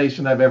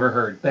explanation I've ever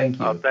heard. Thank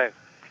you. Oh, thanks.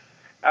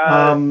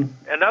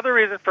 Another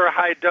reason for a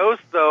high dose,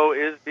 though,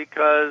 is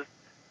because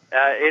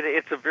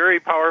it's a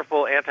very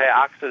powerful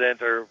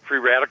antioxidant or free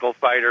radical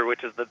fighter,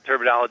 which is the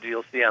terminology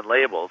you'll see on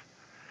labels.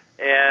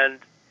 And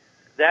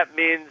that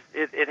means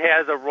it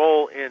has a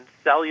role in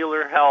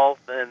cellular health,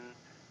 and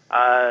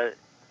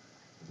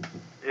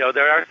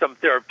there are some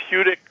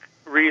therapeutic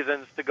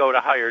reasons to go to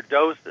higher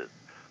doses.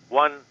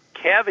 One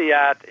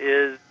caveat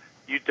is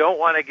you don't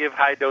want to give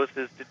high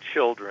doses to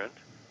children,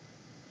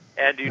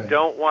 and you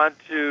don't want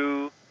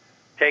to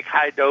take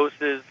high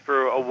doses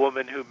for a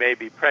woman who may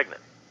be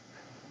pregnant,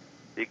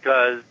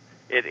 because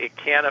it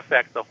can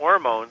affect the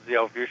hormones.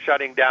 If you're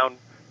shutting down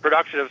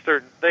production of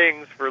certain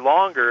things for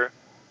longer,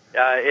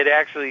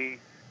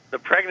 the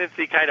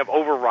pregnancy kind of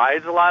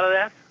overrides a lot of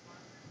that,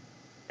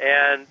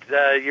 and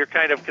you're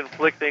kind of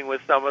conflicting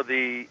with some of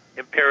the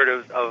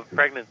imperatives of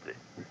pregnancy.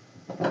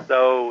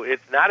 So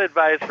it's not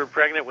advised for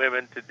pregnant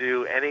women to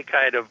do any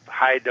kind of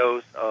high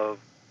dose of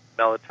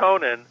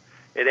melatonin.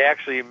 It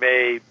actually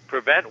may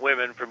prevent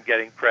women from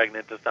getting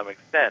pregnant to some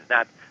extent,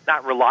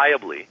 not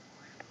reliably,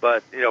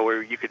 but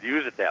where you could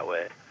use it that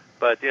way.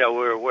 But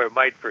where it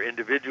might for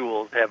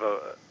individuals have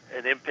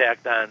an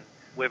impact on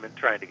women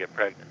trying to get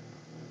pregnant,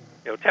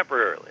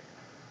 temporarily.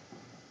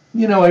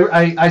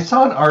 I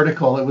saw an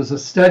article. It was a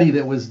study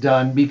that was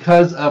done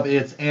because of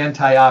its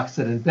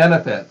antioxidant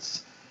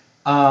benefits.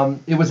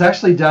 It was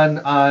actually done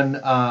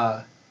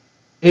on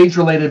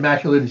age-related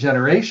macular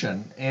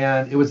degeneration,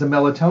 and it was a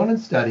melatonin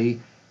study,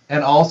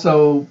 and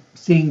also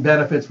seeing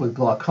benefits with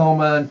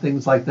glaucoma and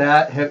things like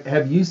that.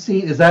 Have you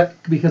seen? Is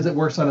that because it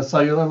works on a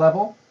cellular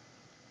level?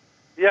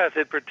 Yes,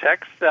 it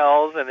protects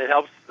cells and it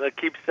helps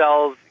keep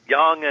cells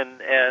young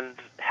and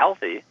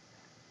healthy.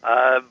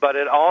 But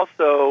it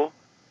also,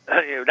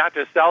 not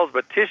just cells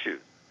but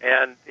tissues,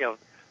 and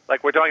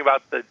like we're talking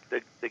about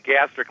the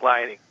gastric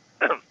lining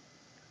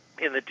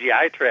in the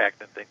GI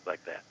tract and things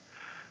like that.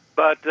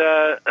 But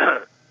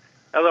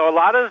although a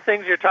lot of the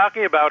things you're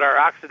talking about are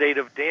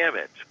oxidative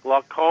damage,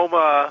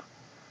 glaucoma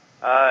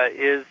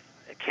is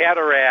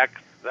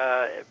cataracts,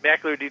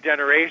 macular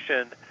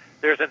degeneration,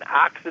 there's an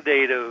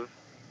oxidative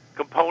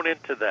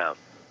component to them.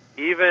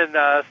 Even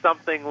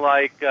something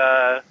like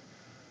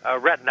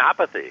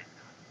retinopathy,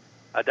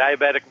 a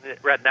diabetic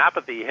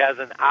retinopathy has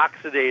an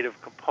oxidative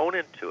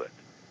component to it.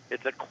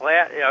 It's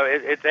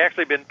it's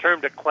actually been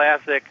termed a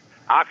classic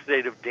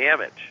oxidative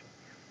damage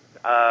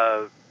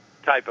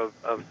type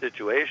of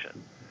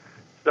situation.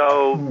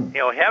 So,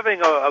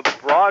 having a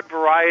broad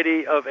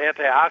variety of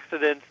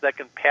antioxidants that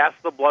can pass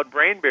the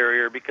blood-brain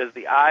barrier, because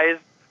the eyes,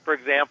 for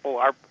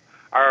example,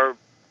 are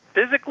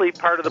physically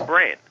part of the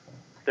brain.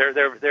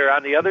 They're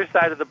on the other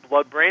side of the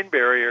blood-brain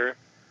barrier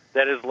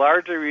that is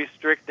largely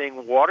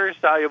restricting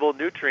water-soluble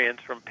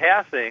nutrients from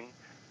passing,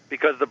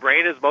 because the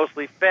brain is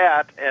mostly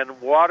fat and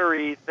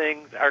watery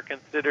things are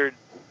considered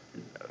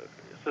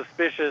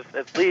suspicious,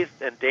 at least,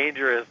 and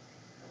dangerous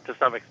to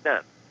some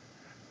extent.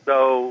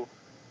 So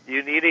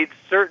you need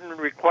certain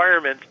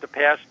requirements to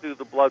pass through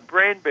the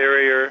blood-brain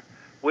barrier,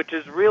 which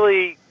is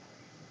really,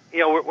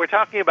 we're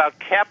talking about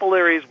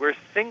capillaries where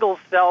single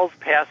cells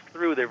pass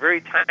through. They're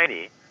very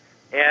tiny,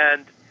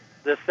 and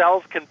the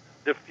cells can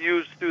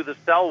diffuse through the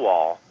cell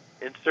wall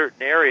in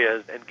certain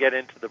areas and get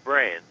into the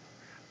brain.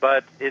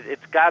 But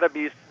it's got to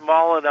be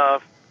small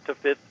enough to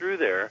fit through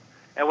there.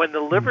 And when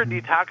the liver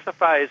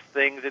detoxifies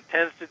things, it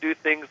tends to do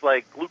things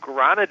like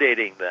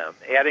glucuronidating them,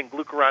 adding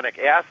glucuronic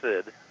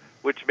acid,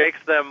 which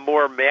makes them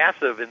more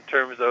massive in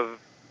terms of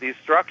these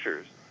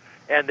structures.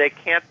 And they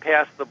can't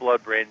pass the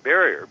blood-brain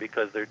barrier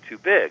because they're too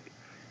big,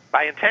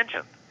 by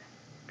intention.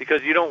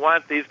 Because you don't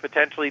want these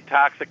potentially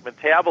toxic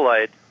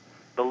metabolites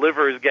the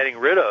liver is getting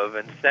rid of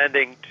and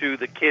sending to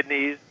the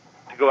kidneys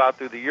to go out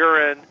through the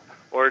urine,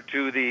 or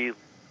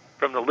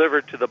from the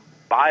liver to the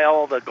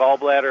bile, the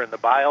gallbladder and the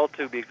bile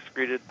to be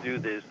excreted through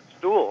the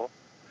stool.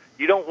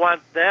 You don't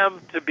want them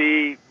to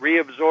be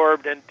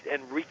reabsorbed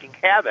and wreaking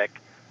havoc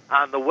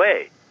on the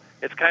way.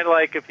 It's kind of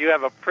like if you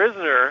have a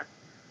prisoner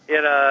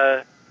in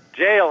a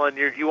jail and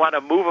you want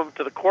to move them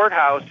to the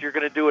courthouse, you're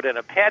going to do it in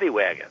a paddy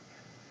wagon.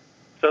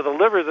 So the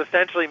liver is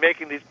essentially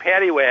making these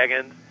paddy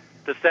wagons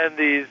to send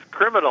these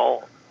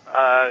criminal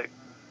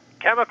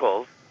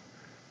chemicals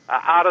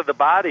out of the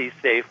body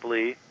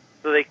safely,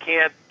 so they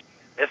can't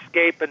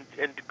escape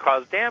and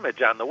cause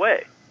damage on the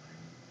way.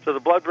 So the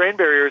blood-brain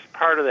barrier is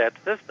part of that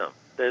system.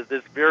 There's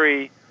this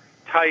very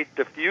tight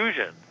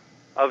diffusion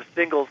of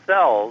single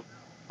cells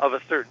of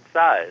a certain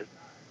size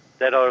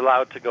that are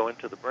allowed to go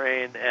into the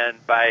brain, and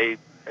by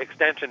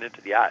extension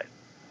into the eyes.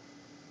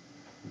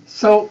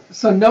 So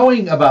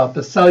knowing about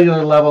the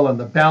cellular level and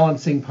the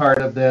balancing part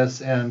of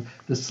this and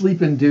the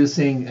sleep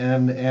inducing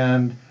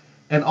and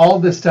all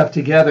this stuff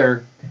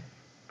together,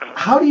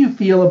 how do you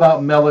feel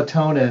about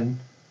melatonin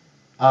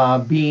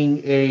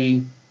being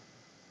a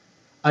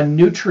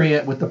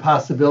nutrient with the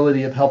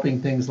possibility of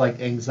helping things like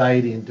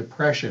anxiety and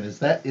depression? Is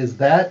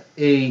that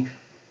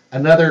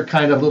another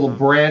kind of little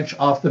branch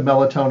off the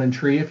melatonin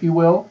tree, if you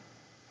will?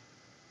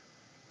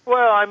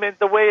 Well, I mean,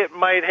 the way it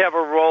might have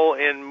a role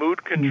in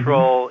mood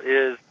control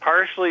is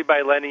partially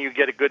by letting you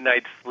get a good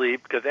night's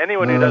sleep, because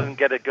anyone who doesn't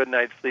get a good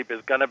night's sleep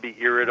is going to be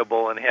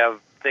irritable and have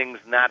things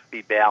not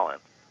be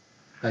balanced.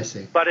 I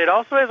see. But it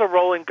also has a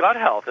role in gut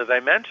health, as I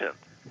mentioned.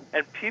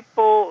 And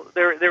people,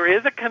 there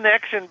is a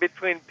connection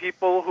between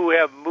people who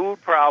have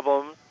mood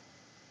problems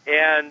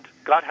and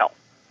gut health.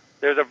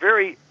 There's a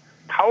very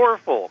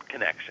powerful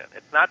connection.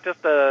 It's not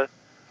just a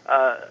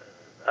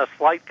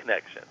slight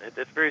connection. It's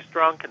a very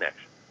strong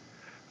connection.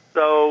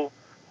 So,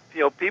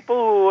 people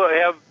who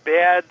have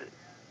bad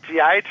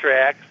GI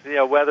tracts,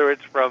 whether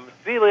it's from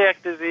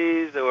celiac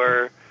disease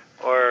or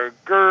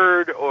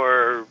GERD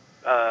or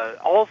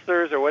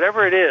ulcers or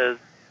whatever it is,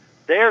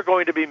 they are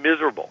going to be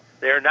miserable.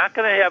 They are not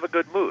going to have a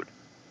good mood.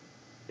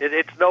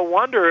 It's no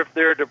wonder if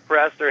they're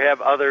depressed or have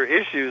other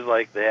issues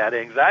like that,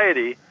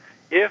 anxiety,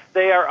 if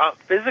they are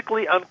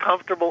physically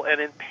uncomfortable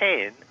and in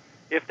pain,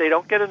 if they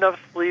don't get enough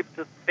sleep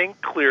to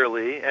think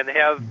clearly and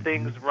have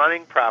things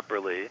running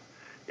properly,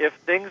 if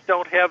things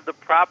don't have the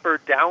proper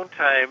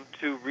downtime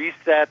to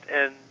reset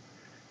and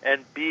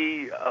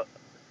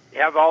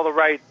have all the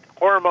right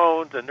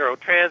hormones and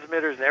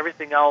neurotransmitters and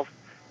everything else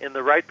in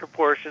the right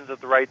proportions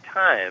at the right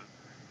time.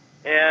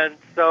 And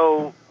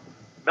so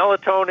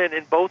melatonin,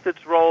 in both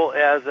its role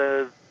as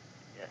a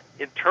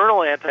internal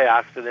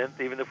antioxidant,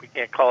 even if we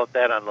can't call it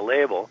that on the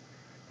label,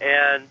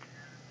 and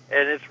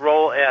its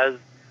role as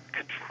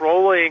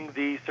controlling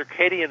the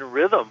circadian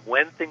rhythm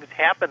when things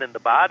happen in the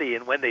body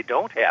and when they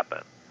don't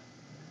happen.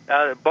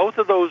 Both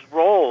of those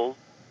roles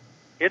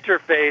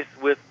interface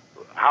with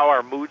how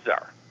our moods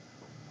are.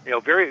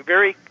 Very,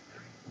 very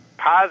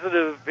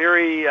positive,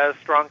 very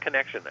strong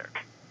connection there.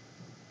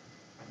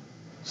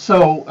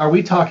 So are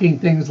we talking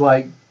things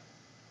like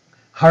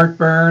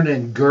heartburn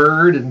and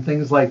GERD and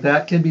things like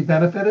that can be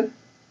benefited?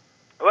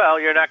 Well,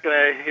 you're not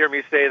going to hear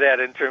me say that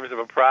in terms of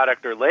a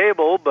product or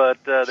label,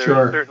 but there is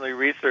certainly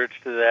research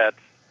to that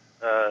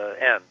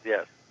end,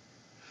 yes.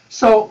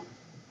 So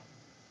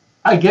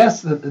I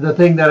guess the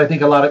thing that I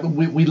think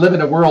we live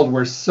in a world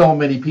where so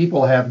many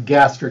people have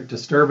gastric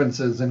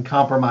disturbances and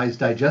compromised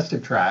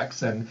digestive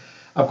tracts, and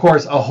of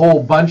course a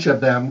whole bunch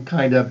of them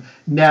kind of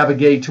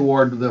navigate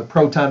toward the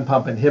proton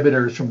pump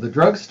inhibitors from the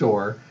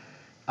drugstore.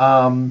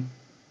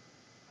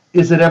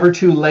 Is it ever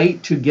too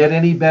late to get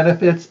any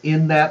benefits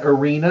in that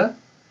arena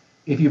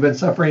if you've been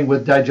suffering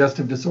with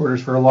digestive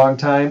disorders for a long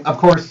time? Of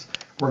course,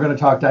 we're going to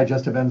talk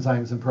digestive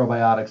enzymes and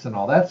probiotics and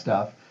all that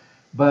stuff.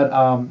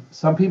 But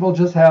some people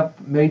just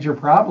have major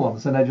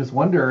problems, and I just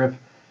wonder if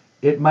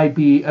it might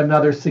be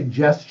another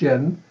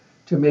suggestion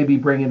to maybe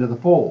bring into the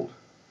fold.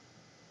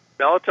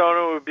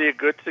 Melatonin would be a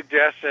good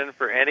suggestion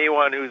for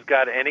anyone who's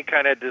got any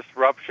kind of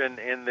disruption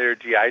in their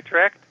GI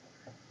tract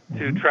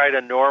to try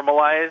to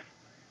normalize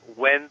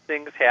when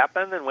things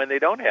happen and when they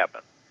don't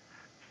happen.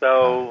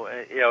 So,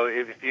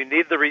 if you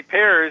need the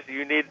repairs,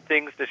 you need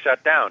things to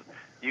shut down.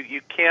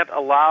 You can't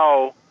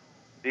allow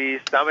the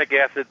stomach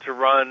acid to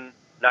run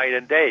night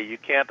and day. You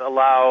can't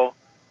allow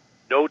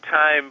no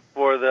time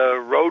for the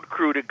road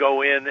crew to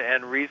go in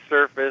and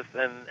resurface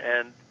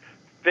and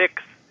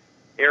fix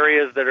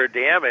areas that are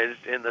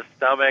damaged in the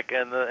stomach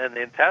and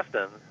the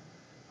intestines,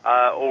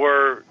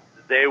 or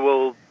they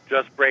will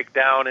just break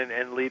down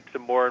and lead to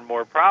more and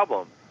more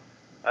problems.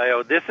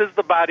 This is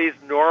the body's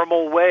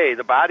normal way.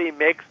 The body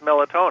makes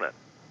melatonin.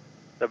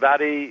 The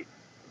body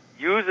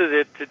uses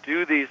it to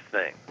do these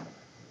things.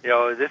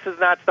 This is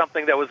not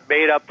something that was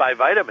made up by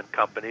vitamin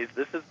companies.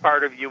 This is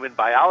part of human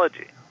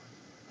biology.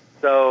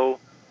 So,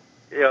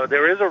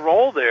 there is a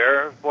role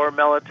there for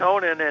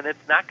melatonin, and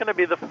it's not going to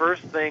be the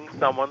first thing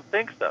someone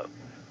thinks of.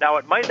 Now,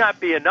 it might not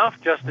be enough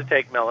just to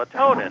take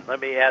melatonin. Let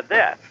me add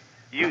that.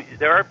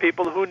 There are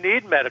people who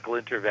need medical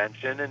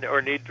intervention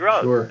or need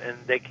drugs, and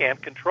they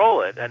can't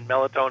control it. And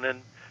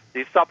melatonin,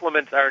 these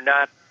supplements are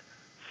not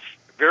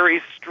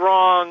very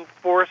strong,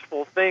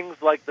 forceful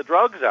things like the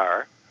drugs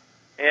are,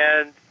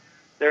 and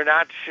they're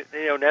not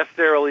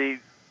necessarily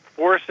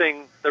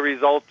forcing the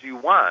results you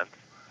want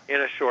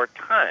in a short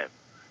time.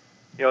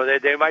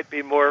 They might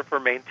be more for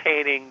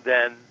maintaining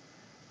than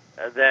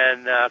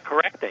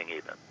correcting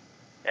even.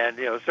 And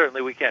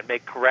certainly we can't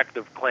make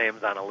corrective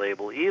claims on a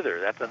label either.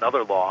 That's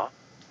another law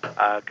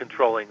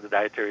controlling the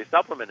dietary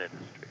supplement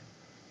industry.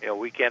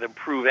 We can't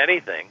improve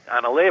anything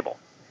on a label.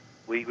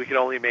 We can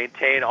only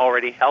maintain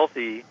already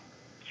healthy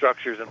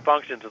structures and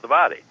functions of the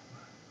body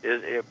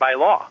by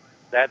law.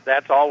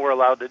 That's all we're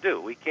allowed to do.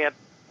 We can't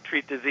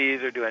treat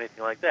disease or do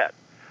anything like that.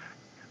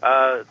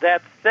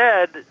 That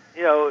said,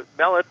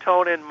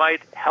 melatonin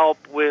might help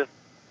with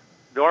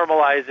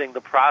normalizing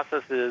the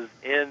processes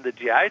in the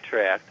GI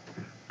tract,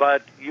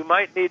 but you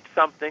might need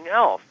something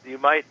else. You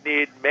might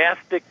need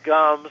mastic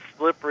gum,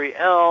 slippery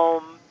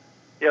elm.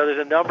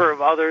 There's a number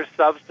of other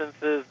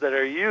substances that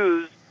are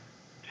used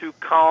to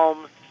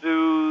calm,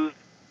 soothe,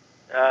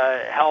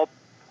 help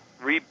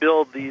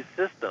rebuild these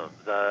systems.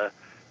 The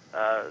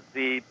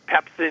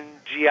pepsin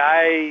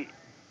GI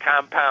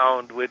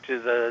compound, which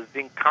is a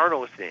zinc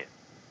carnosine,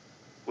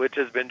 which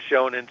has been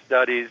shown in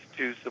studies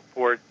to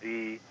support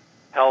the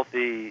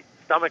healthy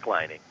stomach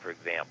lining, for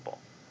example.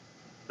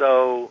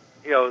 So,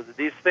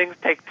 these things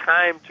take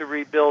time to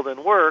rebuild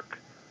and work,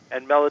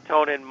 and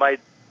melatonin might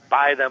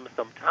buy them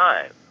some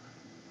time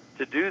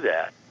to do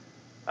that.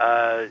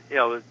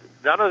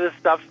 None of this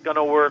stuff's going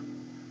to work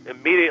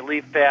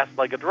immediately fast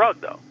like a drug,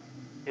 though.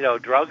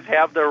 Drugs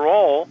have their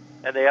role,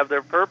 and they have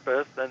their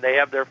purpose, and they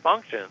have their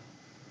function.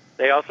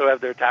 They also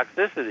have their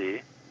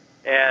toxicity,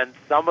 and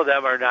some of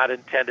them are not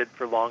intended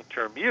for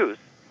long-term use.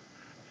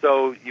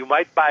 So you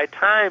might buy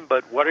time,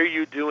 but what are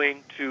you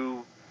doing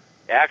to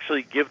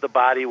actually give the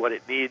body what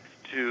it needs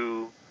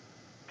to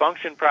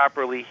function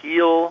properly,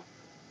 heal,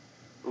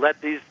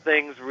 let these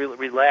things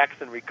relax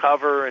and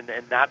recover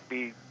and not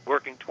be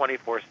working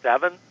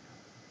 24/7?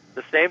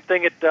 The same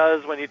thing it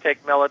does when you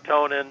take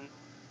melatonin,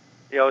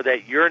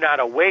 that you're not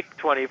awake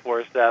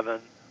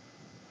 24/7.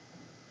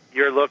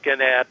 You're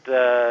looking at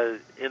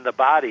in the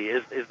body.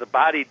 Is the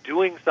body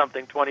doing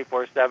something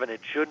 24/7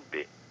 it shouldn't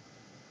be?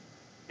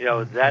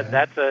 Okay.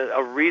 That's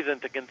a reason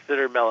to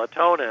consider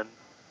melatonin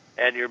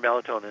and your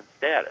melatonin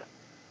status.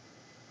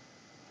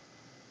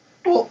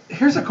 Well,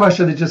 here's a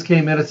question that just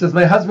came in. It says,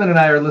 my husband and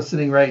I are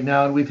listening right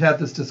now, and we've had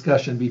this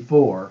discussion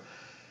before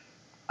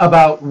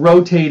about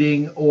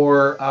rotating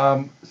or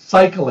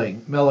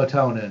cycling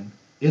melatonin.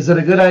 Is it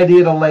a good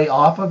idea to lay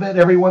off of it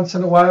every once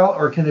in a while,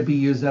 or can it be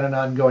used on an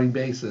ongoing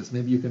basis?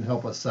 Maybe you can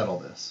help us settle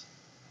this.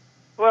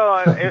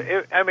 Well,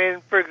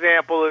 for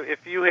example,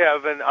 if you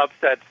have an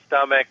upset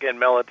stomach and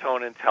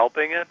melatonin's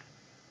helping it,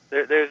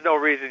 there's no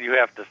reason you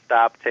have to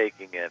stop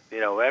taking it.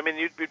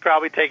 You'd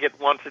probably take it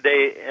once a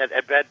day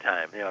at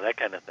bedtime, that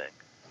kind of thing.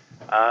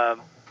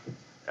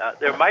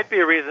 There might be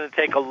a reason to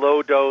take a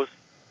low dose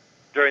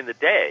during the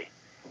day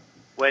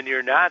when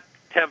you're not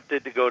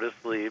tempted to go to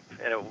sleep,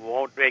 and it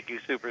won't make you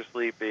super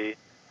sleepy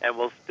and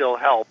will still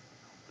help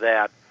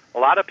that. A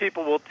lot of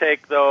people will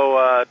take,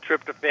 though,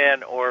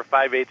 tryptophan or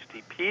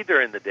 5-HTP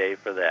during the day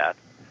for that,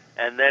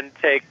 and then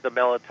take the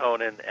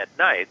melatonin at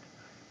night,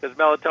 because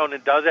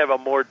melatonin does have a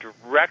more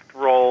direct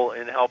role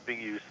in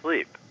helping you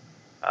sleep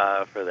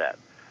for that.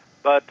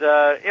 But,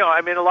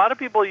 a lot of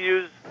people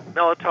use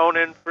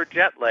melatonin for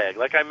jet lag.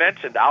 Like I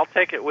mentioned, I'll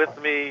take it with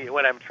me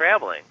when I'm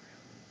traveling.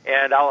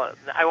 And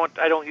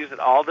I don't use it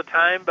all the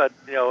time, but,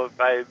 if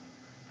I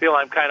feel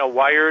I'm kind of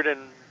wired and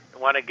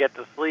want to get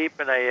to sleep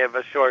and I have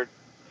a short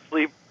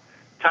sleep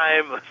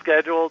time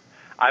scheduled,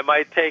 I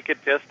might take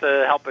it just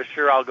to help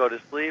assure I'll go to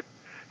sleep.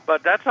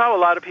 But that's how a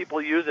lot of people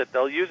use it.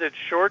 They'll use it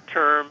short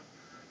term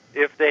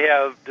if they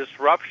have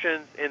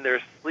disruptions in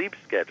their sleep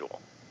schedule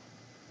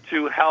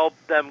to help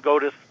them go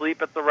to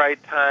sleep at the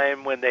right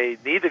time when they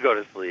need to go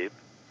to sleep,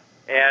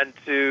 and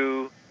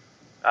to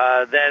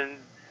then,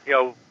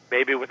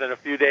 maybe within a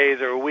few days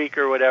or a week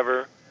or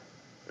whatever,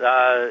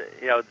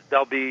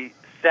 they'll be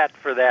set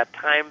for that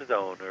time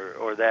zone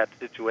or that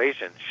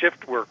situation.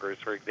 Shift workers,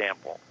 for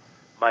example,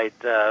 might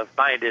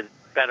find it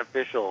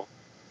beneficial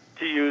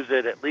to use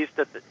it at least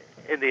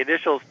in the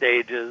initial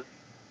stages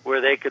where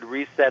they could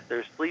reset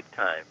their sleep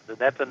times. And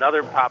that's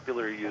another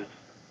popular use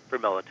for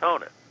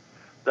melatonin.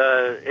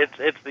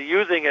 It's the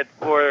using it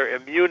for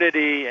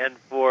immunity and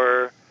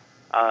for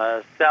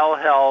cell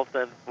health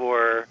and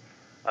for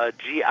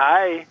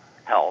GI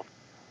health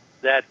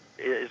that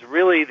is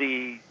really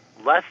the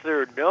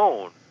lesser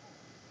known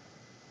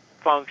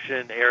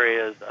function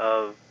areas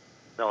of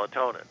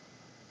melatonin.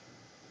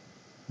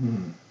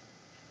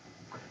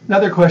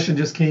 Another question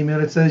just came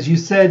in. It says, you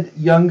said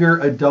younger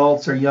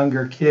adults or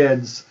younger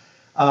kids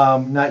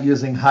not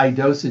using high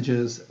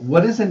dosages.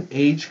 What is an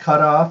age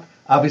cutoff?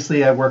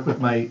 Obviously, I work with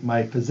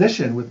my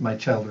physician with my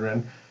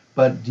children,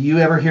 but do you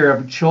ever hear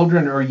of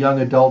children or young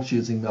adults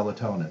using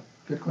melatonin?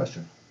 Good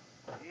question.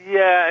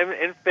 Yeah,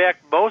 in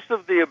fact, most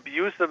of the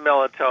abuse of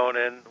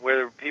melatonin,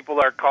 where people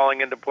are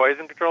calling into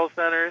poison control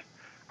centers,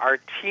 are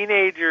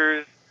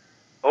teenagers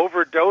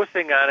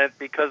overdosing on it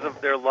because of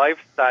their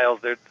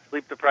lifestyles, their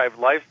sleep-deprived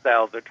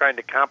lifestyles. They're trying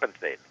to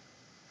compensate.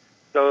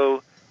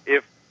 So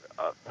if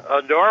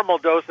a normal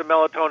dose of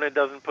melatonin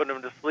doesn't put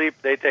them to sleep,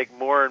 they take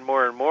more and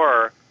more and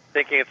more,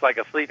 thinking it's like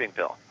a sleeping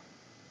pill.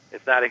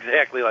 It's not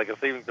exactly like a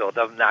sleeping pill. It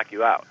doesn't knock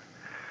you out.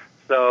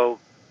 So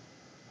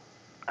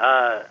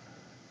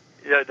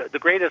the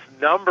greatest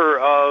number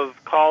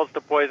of calls to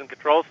poison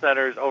control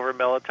centers over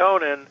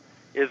melatonin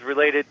is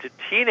related to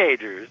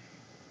teenagers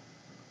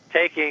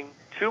taking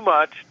too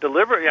much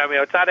deliberately.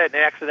 It's not an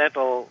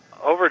accidental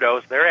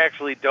overdose. They're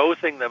actually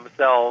dosing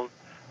themselves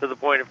to the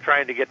point of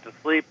trying to get to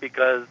sleep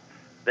because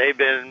they've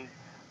been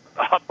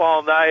up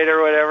all night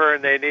or whatever,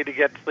 and they need to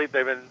get to sleep.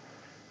 They've been,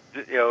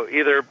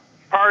 either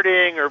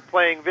partying or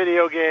playing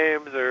video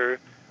games or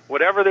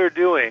whatever they're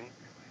doing,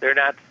 they're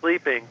not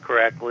sleeping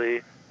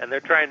correctly, and they're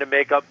trying to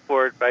make up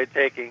for it by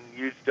taking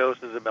huge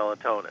doses of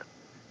melatonin.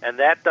 And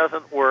that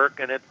doesn't work,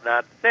 and it's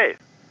not safe.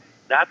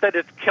 Not that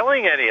it's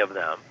killing any of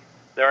them.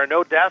 There are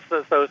no deaths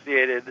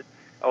associated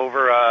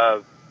over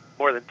a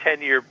more than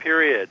 10-year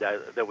period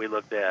that we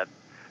looked at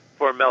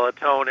for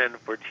melatonin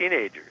for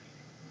teenagers.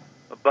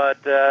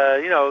 But,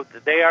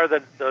 they are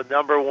the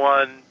number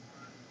one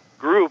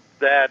group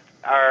that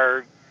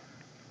are,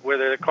 where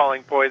they're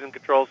calling poison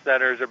control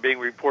centers or being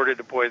reported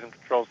to poison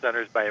control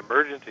centers by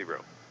emergency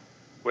room,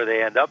 where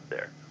they end up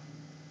there.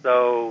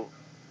 So,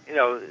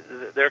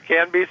 there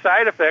can be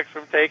side effects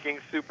from taking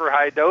super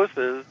high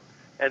doses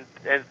and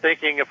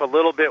thinking if a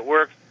little bit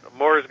works,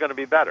 more is going to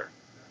be better.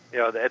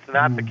 It's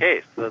not the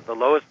case. The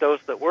lowest dose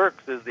that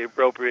works is the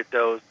appropriate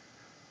dose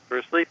for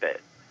a sleep aid.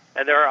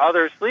 And there are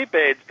other sleep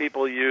aids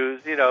people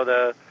use,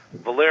 the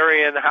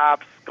valerian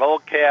hops,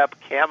 skullcap,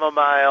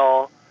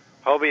 chamomile,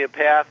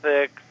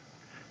 homeopathics,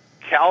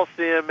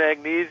 calcium,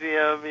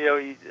 magnesium,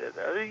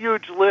 a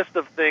huge list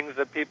of things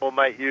that people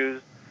might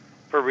use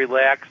for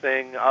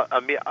relaxing,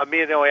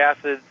 amino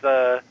acids,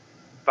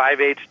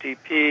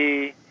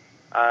 5-HTP,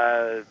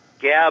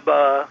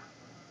 GABA,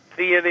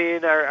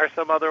 theanine are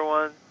some other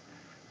ones.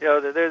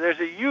 There's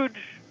a huge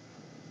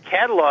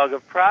catalog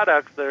of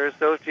products that are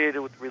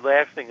associated with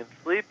relaxing and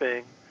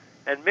sleeping,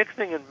 and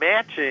mixing and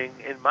matching,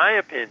 in my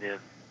opinion,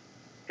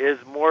 is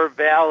more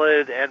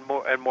valid and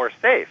more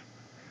safe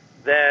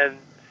than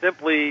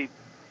simply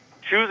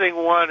choosing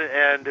one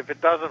and if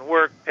it doesn't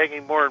work,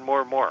 taking more and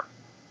more and more.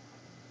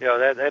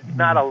 That's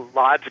not a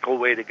logical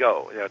way to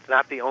go. It's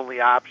not the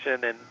only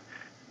option. And,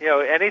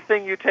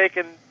 anything you take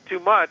in too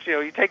much,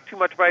 you take too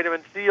much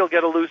vitamin C, you'll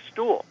get a loose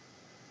stool.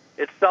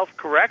 It's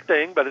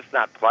self-correcting, but it's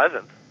not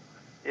pleasant,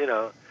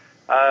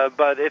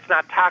 but it's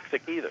not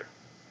toxic either.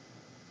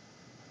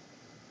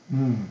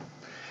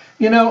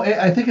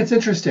 I think it's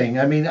interesting.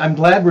 I mean, I'm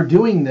glad we're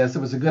doing this. It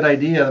was a good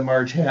idea that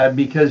Marge had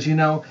because,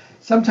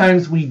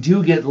 sometimes we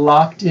do get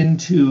locked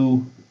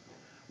into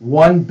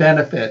one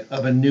benefit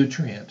of a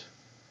nutrient,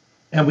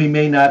 and we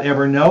may not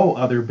ever know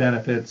other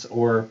benefits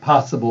or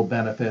possible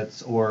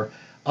benefits or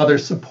other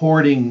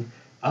supporting,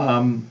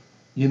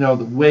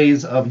 the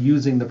ways of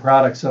using the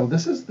product. So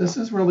this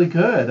is really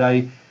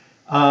good.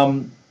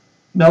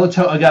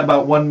 Melatonin. I got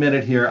about 1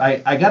 minute here.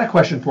 I got a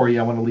question for you.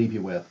 I want to leave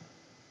you with.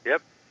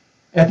 Yep.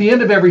 At the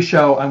end of every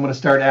show, I'm going to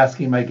start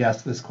asking my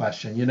guests this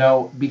question.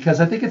 Because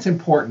I think it's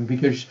important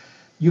because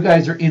you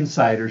guys are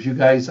insiders. You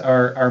guys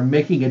are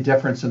making a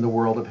difference in the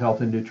world of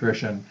health and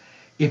nutrition.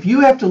 If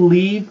you have to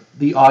leave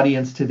the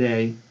audience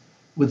today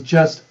with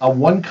just a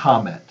one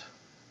comment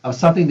of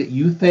something that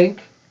you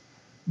think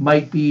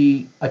might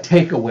be a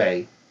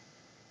takeaway,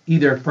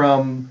 either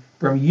from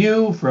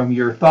you, from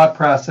your thought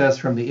process,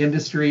 from the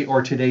industry,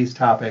 or today's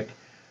topic,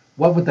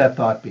 what would that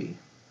thought be?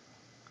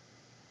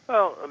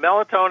 Well,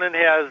 melatonin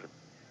has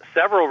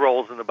several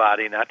roles in the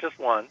body, not just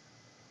one,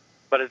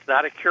 but it's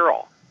not a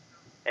cure-all.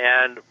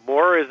 And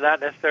more is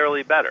not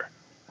necessarily better.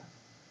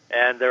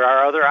 And there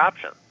are other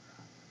options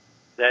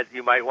that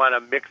you might want to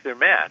mix or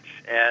match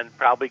and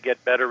probably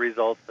get better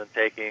results than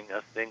taking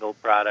a single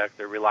product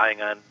or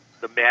relying on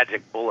the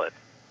magic bullet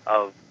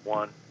of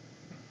one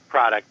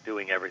product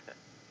doing everything.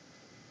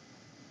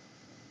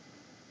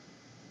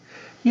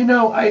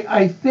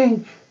 I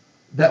think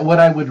that what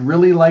I would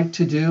really like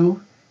to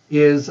do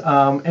is,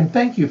 and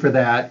thank you for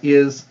that,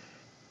 is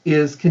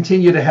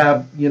continue to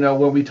have,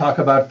 when we talk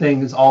about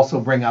things, also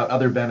bring out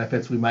other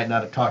benefits we might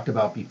not have talked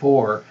about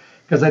before,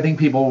 because I think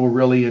people will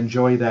really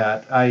enjoy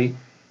that. I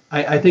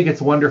think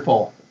it's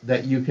wonderful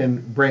that you can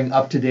bring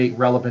up-to-date,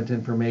 relevant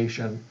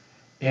information.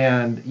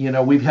 And,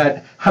 we've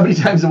had, how many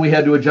times have we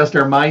had to adjust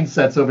our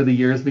mindsets over the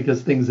years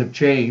because things have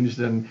changed?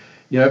 And,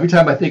 every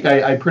time I think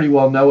I pretty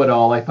well know it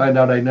all, I find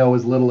out I know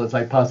as little as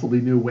I possibly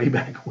knew way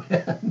back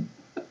when.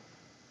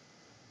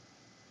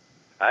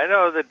 I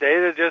know the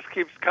data just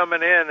keeps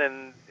coming in,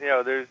 and,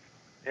 there's,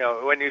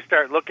 when you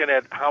start looking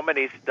at how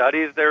many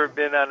studies there have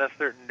been on a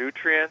certain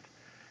nutrient,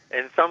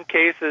 in some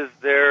cases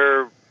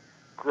they're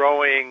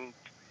growing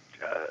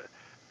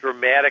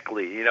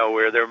dramatically,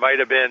 where there might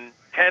have been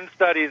 10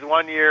 studies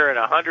 1 year and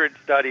 100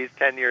 studies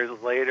 10 years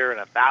later and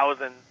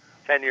 1,000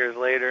 10 years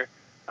later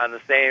on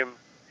the same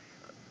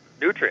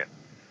nutrient.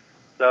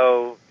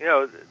 So,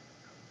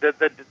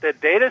 the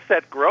data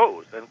set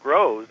grows,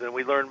 and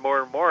we learn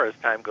more and more as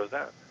time goes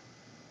on.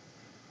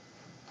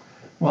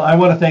 Well, I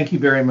want to thank you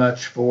very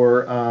much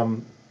for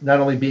not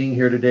only being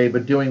here today,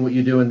 but doing what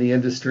you do in the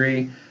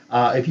industry.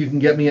 If you can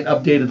get me an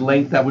updated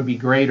link, that would be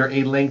great, or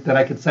a link that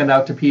I could send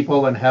out to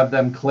people and have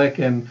them click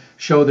and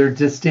show their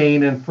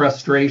disdain and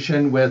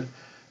frustration with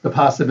the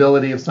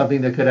possibility of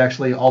something that could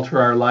actually alter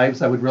our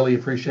lives. I would really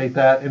appreciate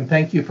that. And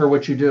thank you for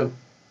what you do.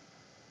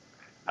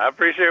 I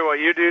appreciate what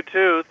you do,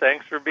 too.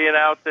 Thanks for being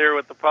out there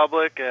with the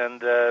public and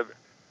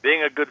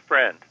being a good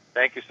friend.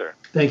 Thank you, sir.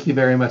 Thank you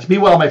very much. Be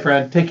well, my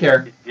friend. Take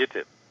care. You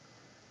too.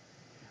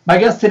 My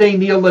guest today,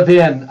 Neil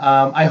Levin.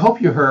 I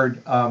hope you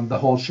heard the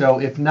whole show.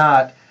 If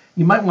not,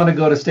 you might want to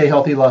go to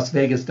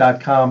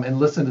stayhealthylasvegas.com and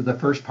listen to the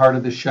first part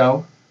of the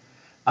show.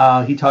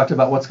 He talked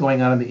about what's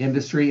going on in the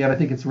industry, and I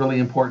think it's really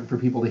important for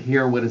people to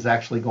hear what is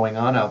actually going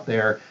on out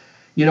there.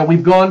 You know,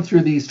 we've gone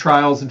through these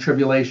trials and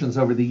tribulations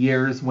over the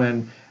years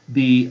when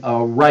the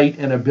right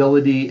and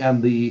ability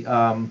and the,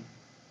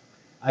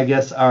 I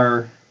guess,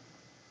 our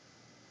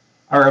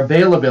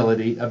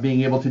availability of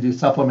being able to do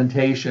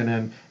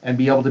supplementation and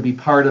be able to be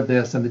part of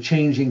this and the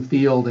changing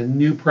field and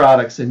new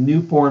products and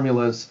new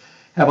formulas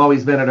have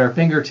always been at our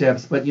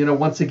fingertips. But, you know,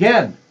 once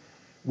again,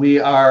 we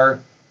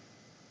are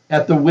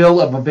at the will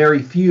of a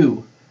very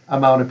few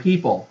amount of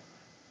people.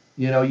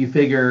 You know, you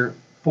figure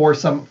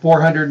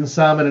 400 and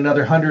some and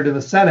another 100 in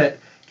the Senate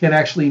can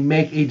actually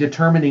make a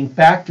determining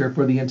factor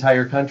for the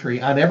entire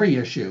country on every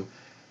issue.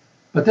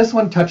 But this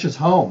one touches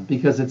home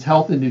because it's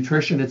health and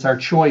nutrition. It's our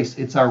choice.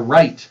 It's our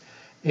right.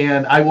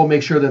 And I will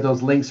make sure that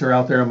those links are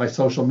out there on my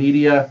social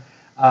media.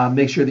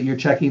 Make sure that you're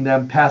checking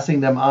them, passing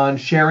them on,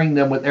 sharing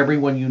them with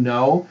everyone you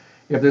know.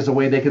 If there's a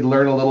way they could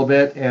learn a little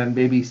bit and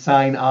maybe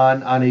sign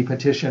on a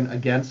petition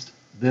against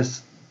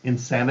this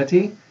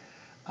insanity.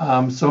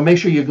 So make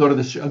sure you go to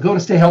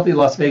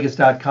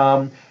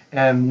stayhealthylasvegas.com.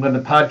 And when the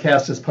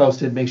podcast is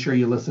posted, make sure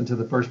you listen to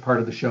the first part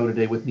of the show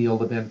today with Neil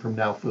Levin from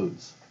Now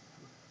Foods.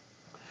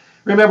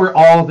 Remember,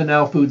 all of the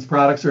Now Foods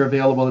products are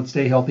available at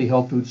Stay Healthy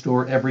Health Food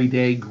Store every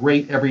day.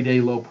 Great everyday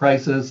low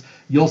prices.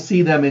 You'll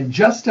see them in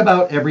just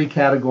about every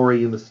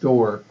category in the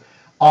store.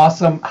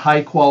 Awesome,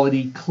 high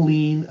quality,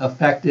 clean,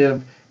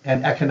 effective,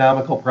 and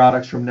economical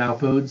products from Now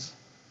Foods.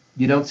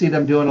 You don't see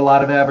them doing a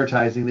lot of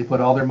advertising. They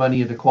put all their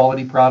money into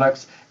quality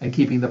products and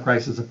keeping the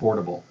prices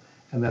affordable.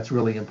 And that's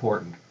really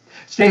important.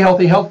 Stay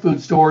Healthy Health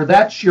Food Store,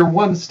 that's your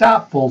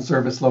one-stop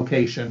full-service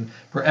location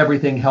for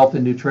everything health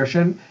and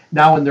nutrition.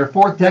 Now in their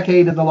 4th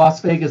decade in the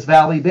Las Vegas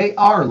Valley, they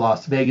are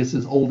Las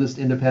Vegas's oldest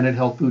independent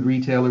health food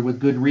retailer with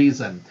good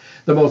reason.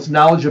 The most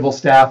knowledgeable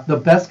staff, the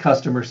best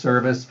customer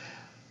service,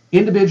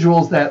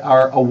 individuals that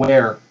are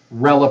aware,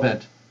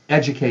 relevant,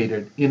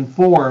 educated,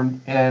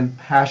 informed, and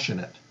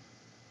passionate.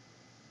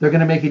 They're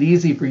going to make it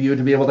easy for you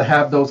to be able to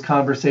have those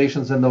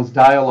conversations and those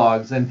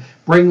dialogues and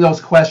bring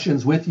those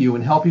questions with you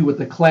and help you with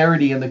the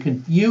clarity and the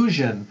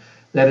confusion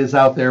that is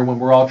out there when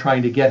we're all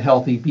trying to get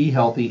healthy, be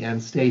healthy,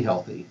 and stay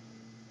healthy.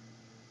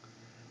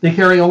 They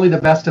carry only the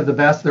best of the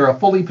best. They're a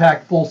fully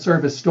packed,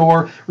 full-service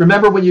store.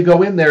 Remember, when you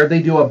go in there,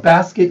 they do a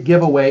basket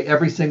giveaway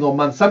every single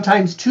month,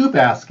 sometimes 2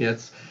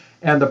 baskets,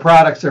 and the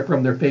products are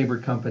from their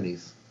favorite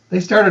companies.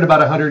 They start at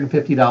about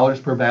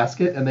 $150 per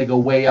basket, and they go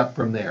way up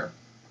from there.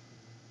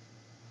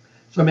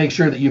 So make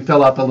sure that you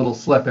fill out the little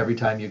slip every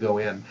time you go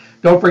in.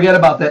 Don't forget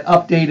about that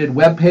updated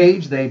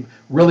webpage. They've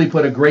really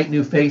put a great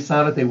new face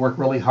on it. They work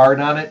really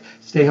hard on it.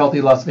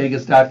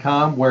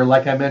 StayHealthyLasVegas.com, where,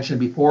 like I mentioned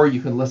before, you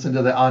can listen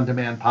to the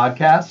on-demand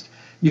podcast.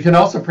 You can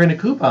also print a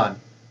coupon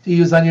to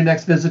use on your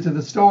next visit to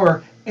the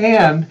store,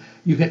 and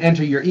you can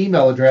enter your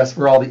email address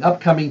for all the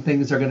upcoming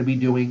things they're going to be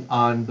doing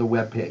on the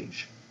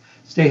webpage.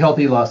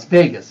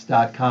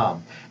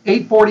 StayHealthyLasVegas.com.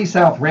 840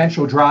 South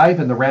Rancho Drive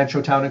in the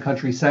Rancho Town and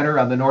Country Center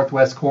on the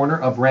northwest corner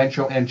of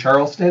Rancho and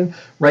Charleston,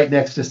 right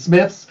next to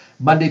Smith's.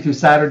 Monday through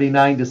Saturday,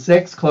 9 to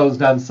 6,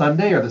 closed on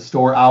Sunday are the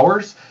store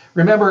hours.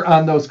 Remember,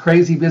 on those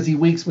crazy busy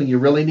weeks when you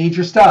really need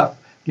your stuff,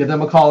 give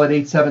them a call at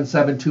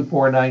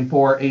 877-2494,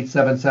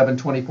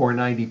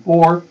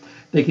 877-2494.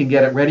 They can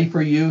get it ready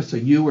for you so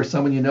you or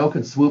someone you know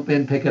can swoop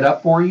in, pick it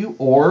up for you,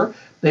 or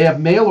they have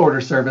mail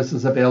order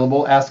services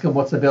available. Ask them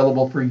what's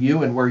available for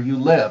you and where you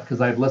live, because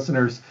I have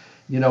listeners,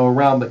 you know,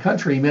 around the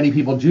country. Many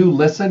people do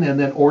listen and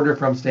then order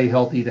from Stay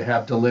Healthy to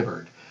have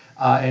delivered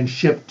and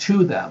shipped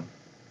to them.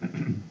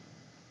 It's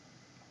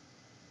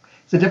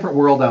a different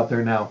world out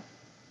there now.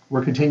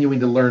 We're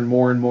continuing to learn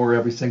more and more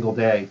every single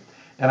day.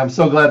 And I'm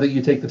so glad that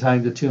you take the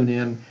time to tune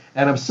in.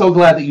 And I'm so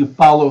glad that you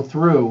follow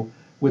through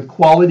with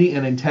quality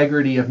and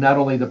integrity of not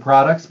only the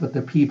products, but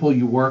the people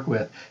you work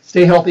with.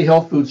 Stay Healthy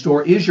Health Food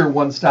Store is your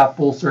one-stop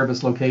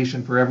full-service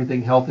location for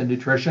everything health and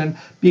nutrition,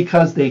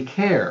 because they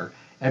care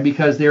and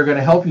because they're going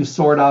to help you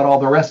sort out all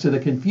the rest of the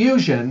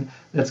confusion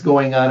that's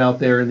going on out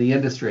there in the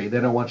industry. They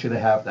don't want you to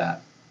have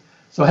that.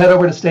 So head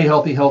over to Stay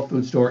Healthy Health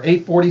Food Store,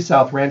 840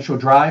 South Rancho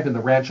Drive in the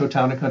Rancho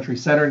Town and Country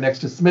Center next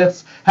to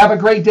Smith's. Have a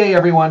great day,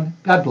 everyone.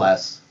 God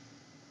bless.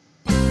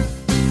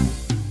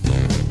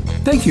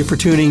 Thank you for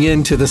tuning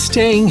in to the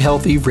Staying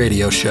Healthy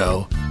Radio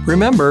Show.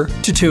 Remember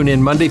to tune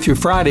in Monday through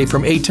Friday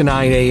from 8 to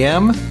 9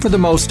 a.m. for the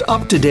most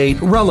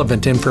up-to-date,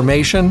 relevant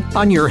information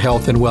on your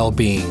health and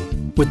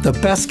well-being, with the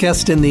best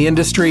guest in the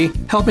industry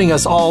helping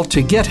us all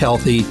to get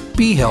healthy,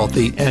 be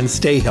healthy, and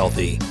stay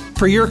healthy.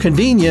 For your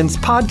convenience,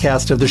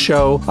 podcasts of the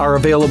show are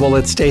available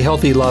at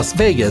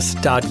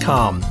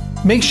StayHealthyLasVegas.com.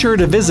 Make sure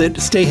to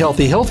visit Stay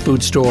Healthy Health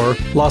Food Store,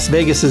 Las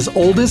Vegas's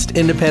oldest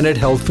independent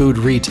health food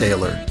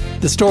retailer.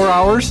 The store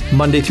hours,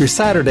 Monday through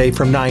Saturday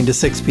from 9 to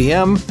 6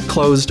 p.m.,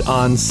 closed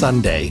on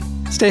Sunday.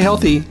 Stay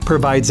Healthy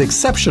provides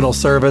exceptional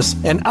service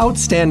and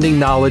outstanding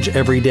knowledge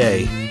every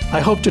day. I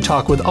hope to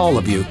talk with all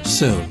of you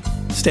soon.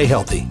 Stay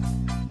healthy.